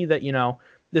can see that,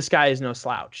 this guy is no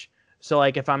slouch. So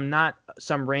like if I'm not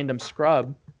some random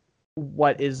scrub,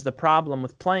 what is the problem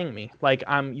with playing me? Like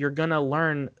you're gonna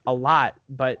learn a lot,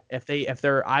 but if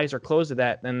their eyes are closed to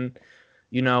that, then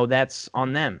that's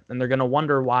on them, and they're gonna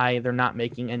wonder why they're not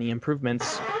making any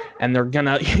improvements, and they're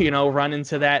gonna run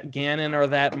into that Ganon or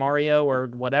that Mario or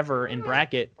whatever in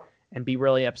bracket and be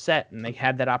really upset. And they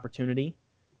had that opportunity,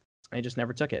 and they just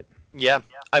never took it. Yeah,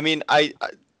 I mean,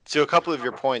 to a couple of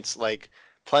your points, like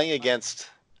playing against,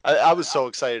 I was so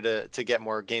excited to get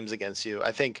more games against you.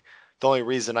 I think the only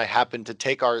reason I happened to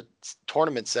take our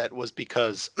tournament set was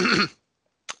because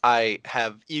I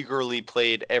have eagerly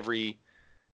played every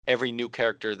new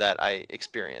character that I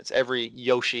experience, every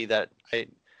Yoshi that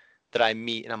I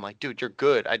meet, and I'm like, dude, you're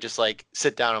good. I just like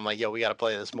sit down. I'm like, yo, we got to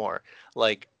play this more.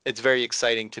 Like, it's very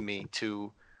exciting to me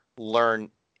to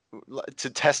learn, to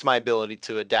test my ability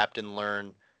to adapt and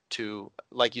learn to,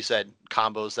 like you said,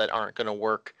 combos that aren't going to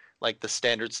work, like the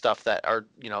standard stuff that are,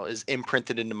 is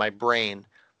imprinted into my brain.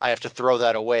 I have to throw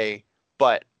that away,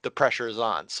 but the pressure is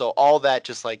on. So all that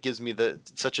just like gives me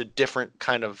such a different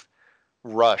kind of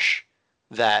rush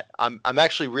that I'm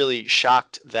actually really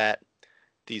shocked that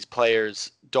these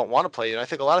players don't want to play. And I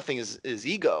think a lot of things is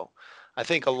ego. I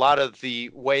think a lot of the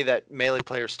way that Melee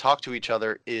players talk to each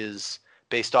other is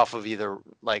based off of either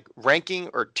like ranking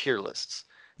or tier lists.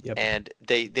 Yep. And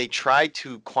they try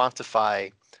to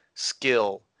quantify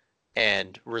skill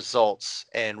and results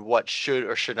and what should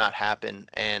or should not happen,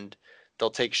 and they'll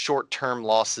take short-term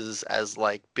losses as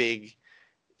like big,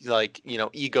 like,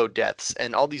 ego deaths,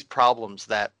 and all these problems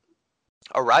that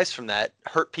arise from that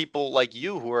hurt people like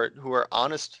you who are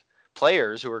honest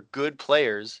players, who are good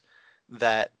players,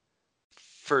 that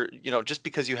for just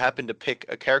because you happen to pick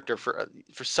a character for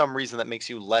some reason that makes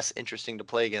you less interesting to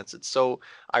play against, it's so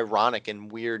ironic and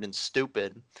weird and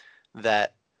stupid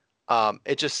that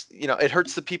it just it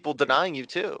hurts the people denying you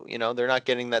too. They're not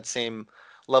getting that same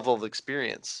level of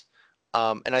experience,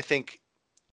 and I think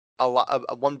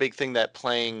one big thing that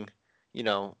playing you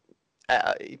know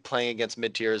playing against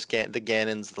mid tiers, the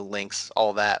Ganons, the Links,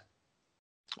 all that.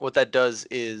 What that does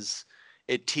is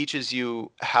it teaches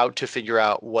you how to figure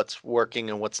out what's working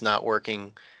and what's not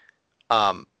working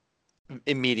um,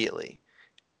 immediately.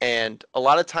 And a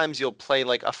lot of times you'll play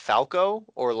like a Falco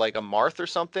or like a Marth or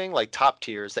something, like top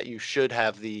tiers that you should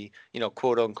have the,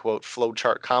 quote unquote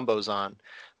flowchart combos on,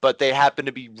 but they happen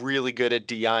to be really good at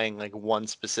DIing like one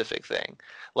specific thing.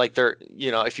 Like they're,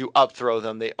 if you up throw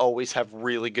them, they always have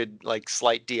really good like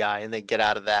slight DI and they get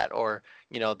out of that, or,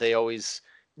 they always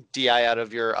DI out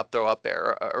of your up throw up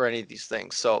air, or any of these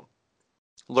things. So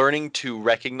learning to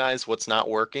recognize what's not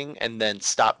working and then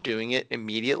stop doing it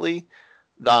immediately,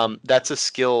 that's a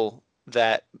skill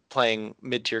that playing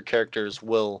mid-tier characters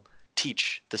will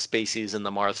teach the Spaceys and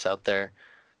the Marths out there,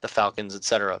 the Falcons,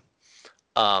 etc.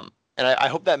 And I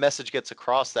hope that message gets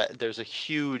across, that there's a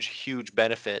huge, huge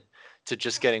benefit to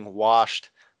just getting washed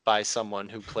by someone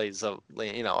who plays a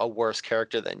worse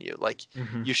character than you. Like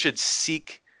you should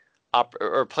seek,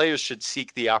 or players should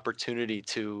seek the opportunity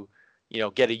to,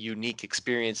 get a unique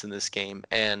experience in this game.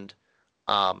 And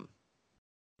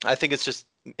I think it's just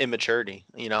immaturity.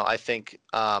 I think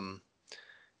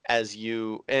as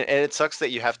you and it sucks that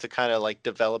you have to kind of like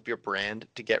develop your brand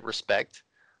to get respect.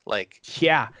 Like,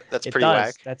 yeah, that's it pretty does.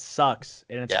 whack. That sucks,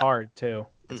 and it's hard too.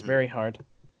 It's very hard.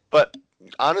 But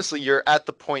honestly, you're at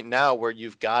the point now where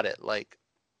you've got it. Like,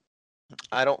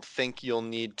 I don't think you'll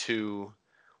need to,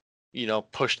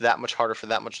 push that much harder for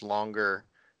that much longer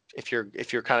if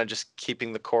you're kind of just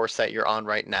keeping the course that you're on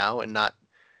right now, and not,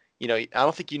 I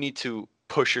don't think you need to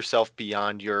push yourself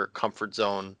beyond your comfort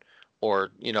zone,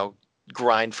 or,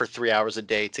 grind for 3 hours a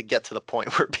day to get to the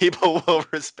point where people will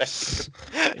respect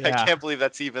you. I can't believe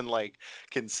that's even like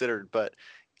considered, but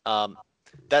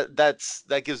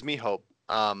that gives me hope,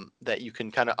 that you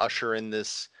can kind of usher in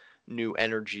this new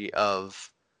energy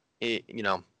of,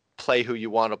 play who you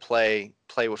want to play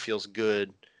what feels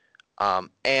good,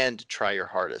 and try your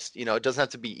hardest. It doesn't have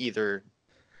to be either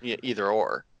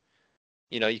or.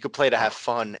 You could play to have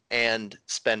fun and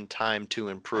spend time to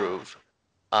improve,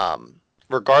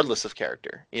 regardless of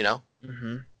character.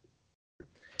 Mm-hmm.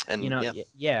 And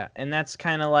yeah, and that's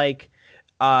kind of like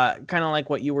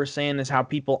what you were saying, is how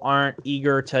people aren't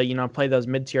eager to play those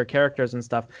mid-tier characters and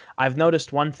stuff. I've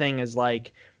noticed one thing is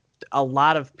like a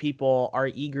lot of people are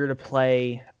eager to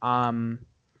play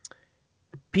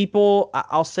people,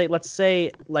 I'll say, let's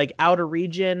say like outer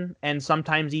region, and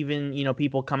sometimes even,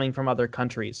 people coming from other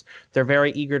countries, they're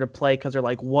very eager to play because they're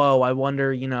like, whoa, I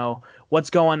wonder, what's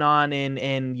going on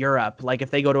in Europe. Like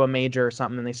if they go to a major or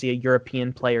something and they see a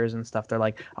European players and stuff, they're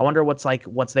like, I wonder what's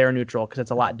their neutral, because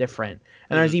it's a lot different.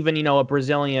 And there's even, a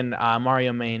Brazilian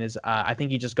Mario main is, I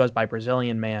think he just goes by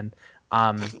Brazilian man.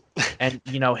 And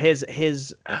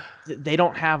his they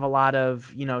don't have a lot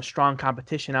of strong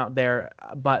competition out there,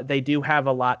 but they do have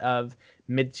a lot of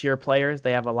mid-tier players.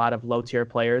 They have a lot of low-tier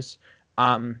players.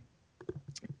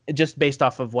 Just based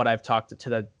off of what I've talked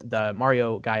to the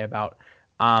Mario guy about,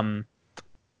 um,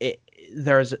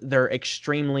 they're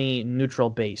extremely neutral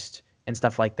based and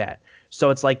stuff like that. So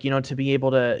it's like, to be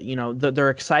able to, they're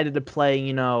excited to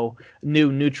play,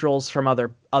 new neutrals from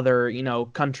other,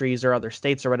 countries or other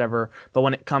states or whatever. But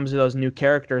when it comes to those new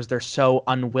characters, they're so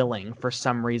unwilling for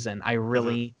some reason.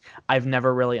 I've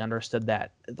never really understood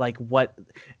that. Like, what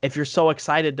if you're so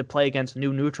excited to play against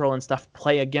new neutral and stuff,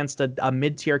 play against a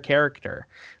mid-tier character?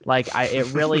 Like,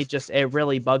 it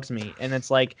really bugs me. And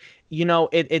it's like,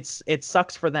 it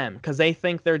sucks for them because they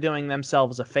think they're doing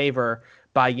themselves a favor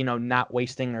by not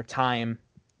wasting their time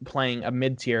playing a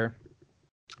mid tier,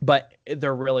 but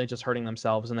they're really just hurting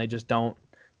themselves, and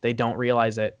they don't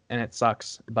realize it, and it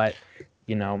sucks. But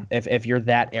if you're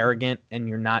that arrogant and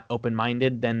you're not open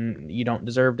minded, then you don't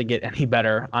deserve to get any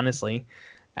better. Honestly,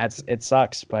 it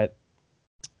sucks, but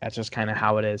that's just kind of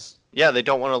how it is. Yeah, they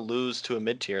don't want to lose to a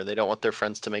mid tier. They don't want their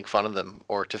friends to make fun of them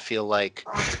or to feel like,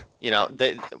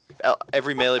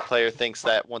 every Melee player thinks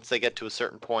that once they get to a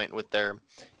certain point with their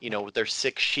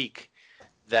sick chic,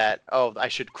 that, oh, I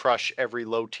should crush every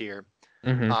low tier.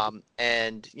 Mm-hmm.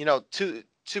 And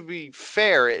to be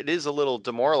fair, it is a little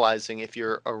demoralizing if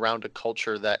you're around a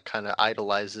culture that kind of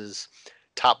idolizes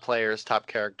top players, top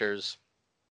characters.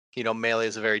 Melee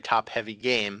is a very top heavy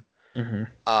game.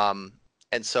 Mm-hmm.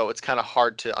 And so it's kind of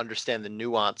hard to understand the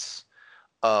nuance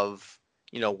of,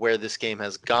 where this game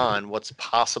has gone, what's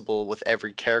possible with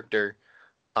every character.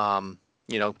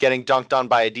 Getting dunked on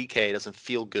by a DK doesn't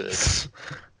feel good,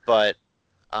 but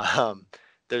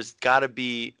there's got to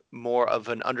be more of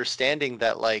an understanding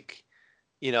that, like,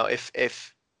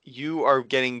 if you are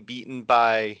getting beaten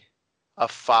by a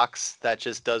Fox that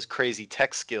just does crazy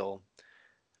tech skill,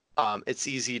 it's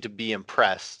easy to be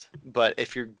impressed. But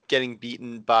if you're getting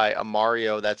beaten by a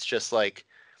Mario that's just like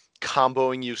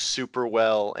comboing you super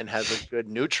well and has a good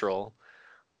neutral,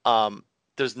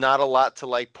 there's not a lot to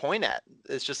like point at.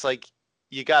 It's just like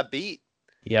you got beat.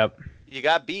 Yep. You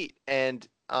got beat, and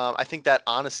I think that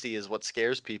honesty is what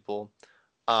scares people.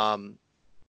 But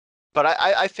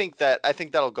I think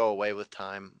that'll go away with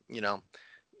time.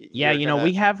 Yeah,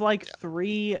 we have like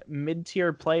 3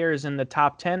 mid-tier players in the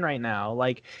top 10 right now.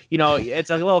 Like, it's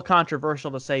a little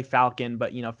controversial to say Falcon,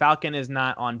 but Falcon is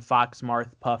not on Fox, Marth,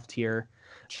 Puff tier.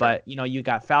 Sure. But you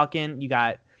got Falcon, you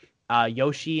got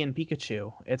Yoshi and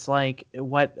Pikachu. It's like,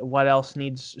 what else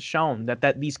needs shown?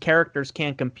 That these characters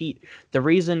can't compete. The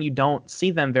reason you don't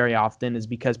see them very often is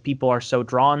because people are so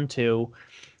drawn to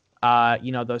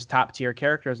those top tier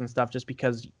characters and stuff, just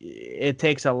because it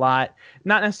takes a lot,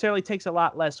 not necessarily takes a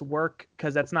lot less work,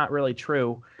 because that's not really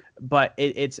true, but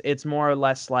it's more or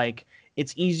less like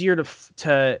it's easier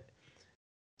to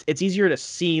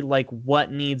see like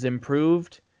what needs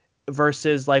improved,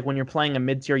 versus like when you're playing a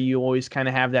mid tier, you always kind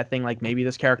of have that thing like, maybe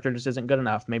this character just isn't good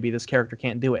enough, maybe this character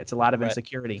can't do it. It's a lot of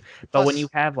insecurity. But Plus, when you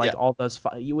have like all those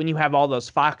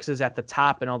foxes at the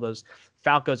top and all those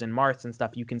Falcos and Marths and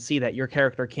stuff, you can see that your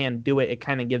character can do it. It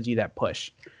kind of gives you that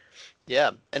push.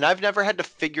 Yeah, and I've never had to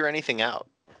figure anything out,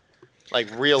 like,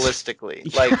 realistically.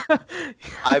 Like,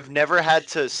 I've never had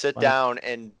to sit down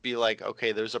and be like,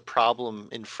 okay, there's a problem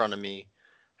in front of me.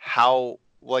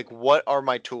 What are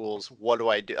my tools? What do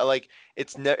I do? Like,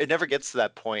 it never gets to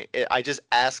that point. I just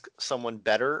ask someone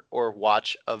better or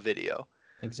watch a video.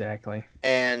 Exactly.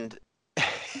 And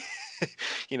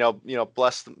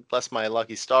bless my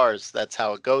lucky stars, that's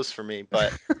how it goes for me.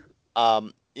 But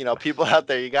people out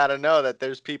there, you got to know that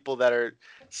there's people that are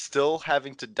still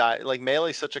having to die. Like, Melee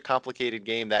is such a complicated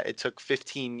game that it took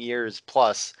 15 years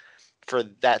plus for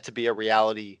that to be a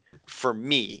reality for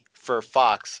me, for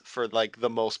Fox, for like the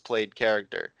most played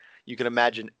character. You can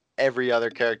imagine every other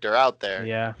character out there.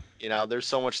 Yeah. There's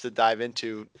so much to dive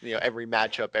into, every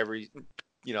matchup, every,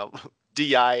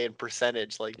 DI and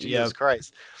percentage, like, Jesus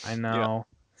Christ. I know.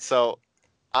 So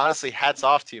honestly, hats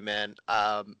off to you, man.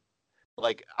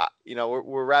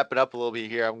 We're wrapping up a little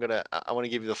bit here. I want to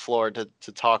give you the floor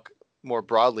to talk more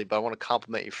broadly, but I want to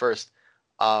compliment you first.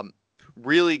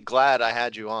 Really glad I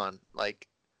had you on. Like,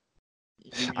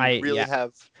 you really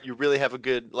have a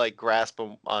good like grasp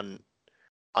on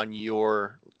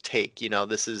your take.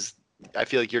 I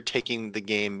feel like you're taking the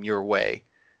game your way,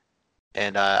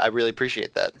 and I really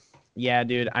appreciate that. Yeah,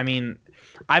 dude. I mean,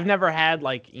 I've never had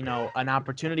like, an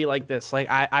opportunity like this. Like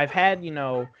I've had,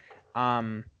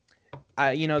 um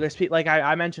there's people like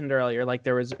I mentioned earlier, like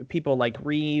there was people like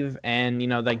Reeve and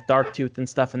like Darktooth and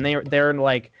stuff, and they're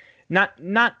like not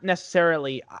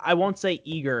necessarily, I won't say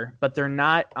eager, but they're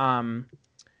not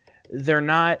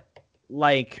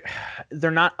like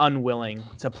they're not unwilling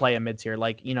to play a mid tier.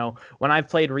 Like, when I've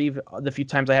played Reeve the few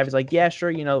times I have, he's like, yeah,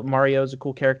 sure, Mario's a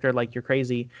cool character, like you're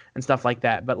crazy and stuff like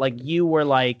that. But like you were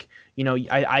like,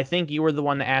 I think you were the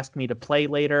one that asked me to play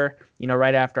later,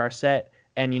 right after our set,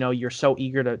 and you're so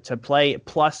eager to play.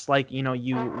 Plus, like,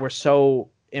 you were so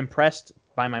impressed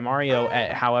by my Mario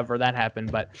at however that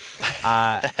happened. But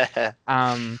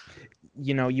um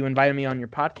you invited me on your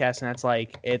podcast, and it's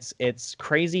like it's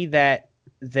crazy that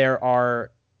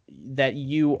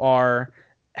you are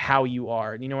how you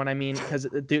are. You know what I mean?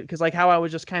 Because like how I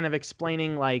was just kind of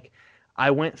explaining, like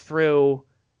I went through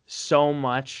so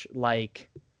much, like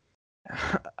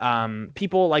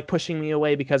people like pushing me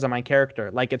away because of my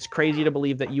character. Like it's crazy to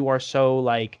believe that you are so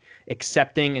like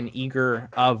accepting and eager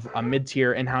of a mid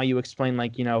tier, and how you explain,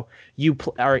 like,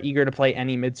 are eager to play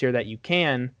any mid tier that you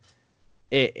can.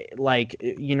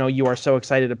 You are so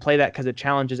excited to play that because it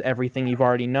challenges everything you've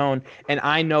already known. And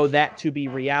I know that to be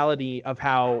reality of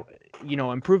how,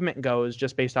 improvement goes,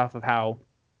 just based off of how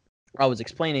I was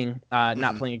explaining,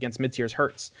 not playing against mid tiers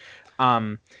hurts.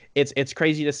 It's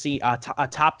crazy to see a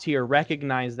top tier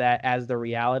recognize that as the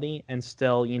reality, and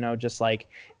still, just like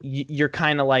you're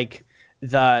kind of like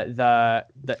the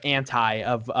anti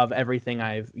of everything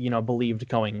I've believed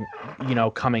going,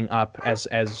 coming up as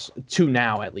to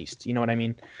now, at least. You know what I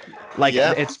mean? Like,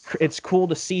 Yeah. it's cool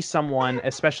to see someone,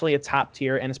 especially a top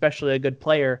tier and especially a good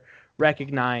player,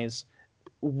 recognize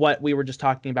what we were just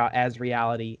talking about as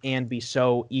reality, and be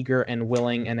so eager and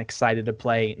willing and excited to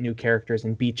play new characters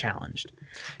and be challenged.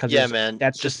 Because Yeah, man.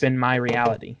 that's just been my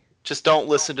reality. Just don't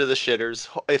listen to the shitters.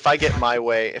 If I get my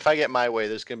way,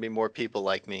 there's gonna be more people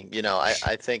like me.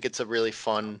 I think it's a really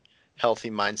fun, healthy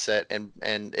mindset,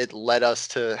 and it led us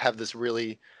to have this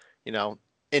really,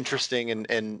 interesting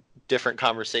and different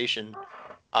conversation,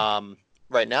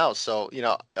 right now. So,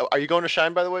 are you going to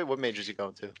Shine, by the way? What majors are you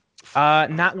going to?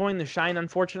 Not going to Shine,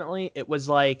 unfortunately. It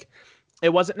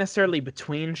wasn't necessarily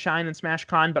between Shine and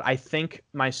SmashCon, but I think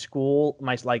my school,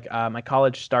 my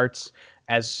college starts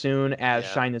as soon as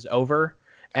Shine is over,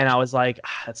 and I was like,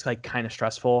 that's like kind of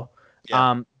stressful.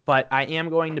 Yeah. But I am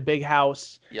going to Big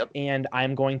House, Yep. and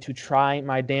I'm going to try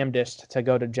my damnedest to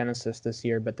go to Genesis this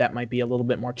year, but that might be a little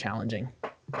bit more challenging.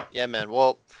 Yeah, man.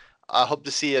 Well, I hope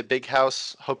to see you at Big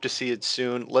House. Hope to see it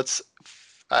soon.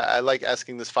 I like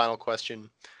asking this final question.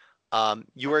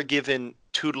 You are given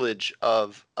tutelage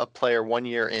of a player 1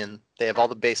 year in. They have all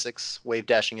the basics: wave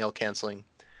dashing, L canceling.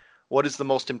 What is the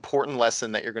most important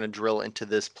lesson that you're going to drill into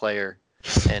this player,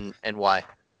 and why?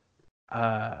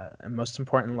 Most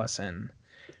important lesson,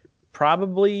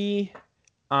 probably,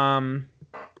 man,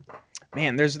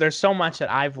 there's so much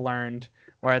that I've learned,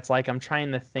 where it's like I'm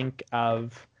trying to think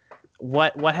of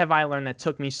what have I learned that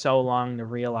took me so long to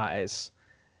realize.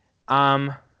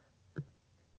 I'm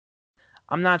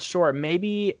not sure.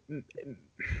 Maybe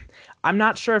I'm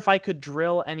not sure if I could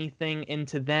drill anything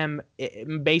into them.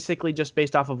 Basically, just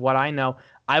based off of what I know,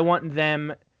 I want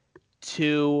them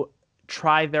to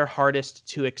try their hardest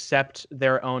to accept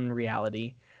their own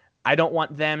reality. I don't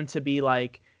want them to be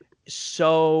like,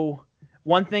 so.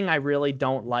 One thing I really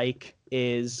don't like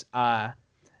is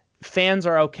fans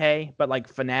are okay, but like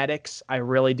fanatics, I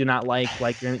really do not like.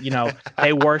 Like,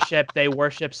 they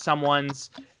worship someone's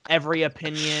every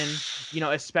opinion.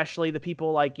 Especially the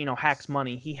people like, Hack's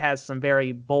Money. He has some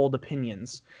very bold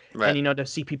opinions, Right. and to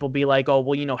see people be like, oh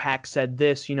well, Hack said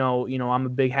this. I'm a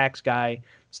big Hacks guy,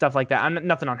 stuff like that. I'm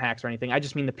nothing on Hacks or anything. I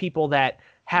just mean the people that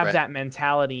have Right. that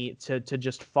mentality to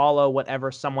just follow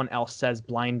whatever someone else says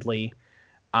blindly.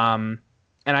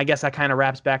 And I guess that kind of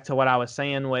wraps back to what I was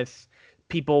saying with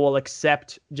people will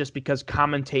accept, just because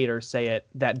commentators say it,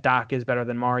 that Doc is better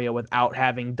than Mario without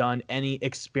having done any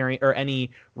experience or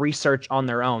any research on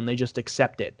their own. They just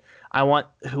accept it. I want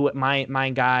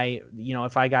my guy,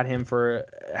 if I got him for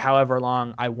however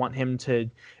long, I want him to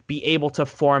be able to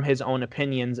form his own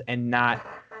opinions and not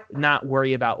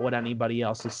worry about what anybody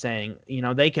else is saying.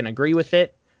 They can agree with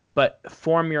it, but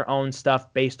form your own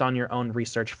stuff based on your own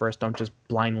research first. Don't just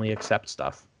blindly accept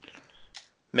stuff.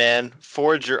 Man,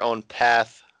 forge your own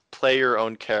path, play your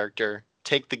own character,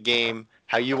 take the game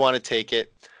how you want to take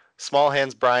it.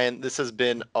 SmallHandsBrian, this has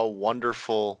been a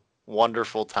wonderful,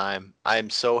 wonderful time. I am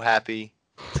so happy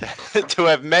to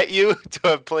have met you, to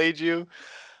have played you.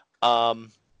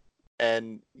 Um,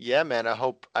 and yeah, man, I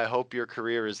hope your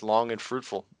career is long and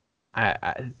fruitful.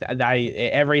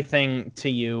 Everything to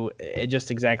you, just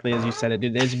exactly as you said it,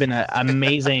 dude. It's been an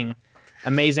amazing,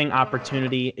 amazing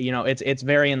opportunity. You know, it's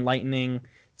very enlightening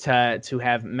to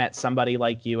have met somebody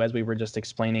like you, as we were just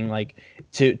explaining, like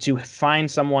to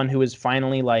find someone who is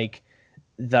finally like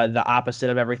the opposite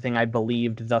of everything I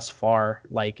believed thus far.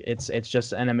 Like it's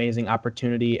just an amazing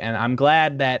opportunity, and I'm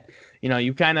glad that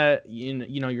you kind of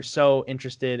you're so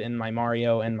interested in my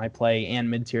Mario and my play and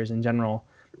mid tiers in general.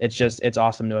 It's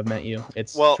awesome to have met you.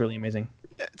 It's Well, truly amazing.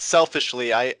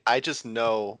 selfishly, I just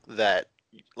know that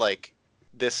like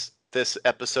this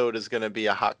episode is going to be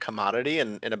a hot commodity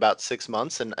in about 6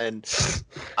 months, and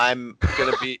I'm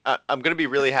gonna be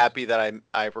really happy that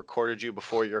I recorded you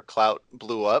before your clout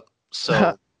blew up.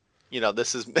 So,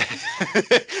 this is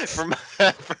for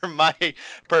for my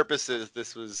purposes,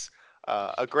 this was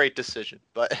a great decision.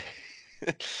 But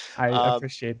I um,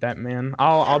 appreciate that, man.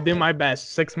 I'll do my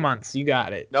best. 6 months, you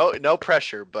got it. no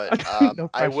pressure. But No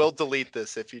I pressure. will delete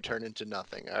this if you turn into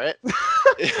nothing. All right.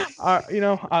 All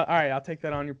right. I'll take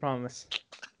that on your promise.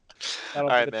 All That'll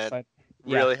be right, the man. decide.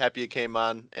 Yeah. Really happy you came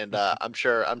on, and I'm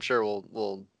sure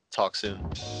we'll talk soon.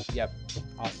 Yep.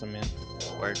 Awesome, man.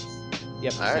 Word.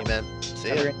 Yep. All See right, you. man. See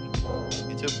Have a ya. great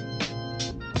night. You too.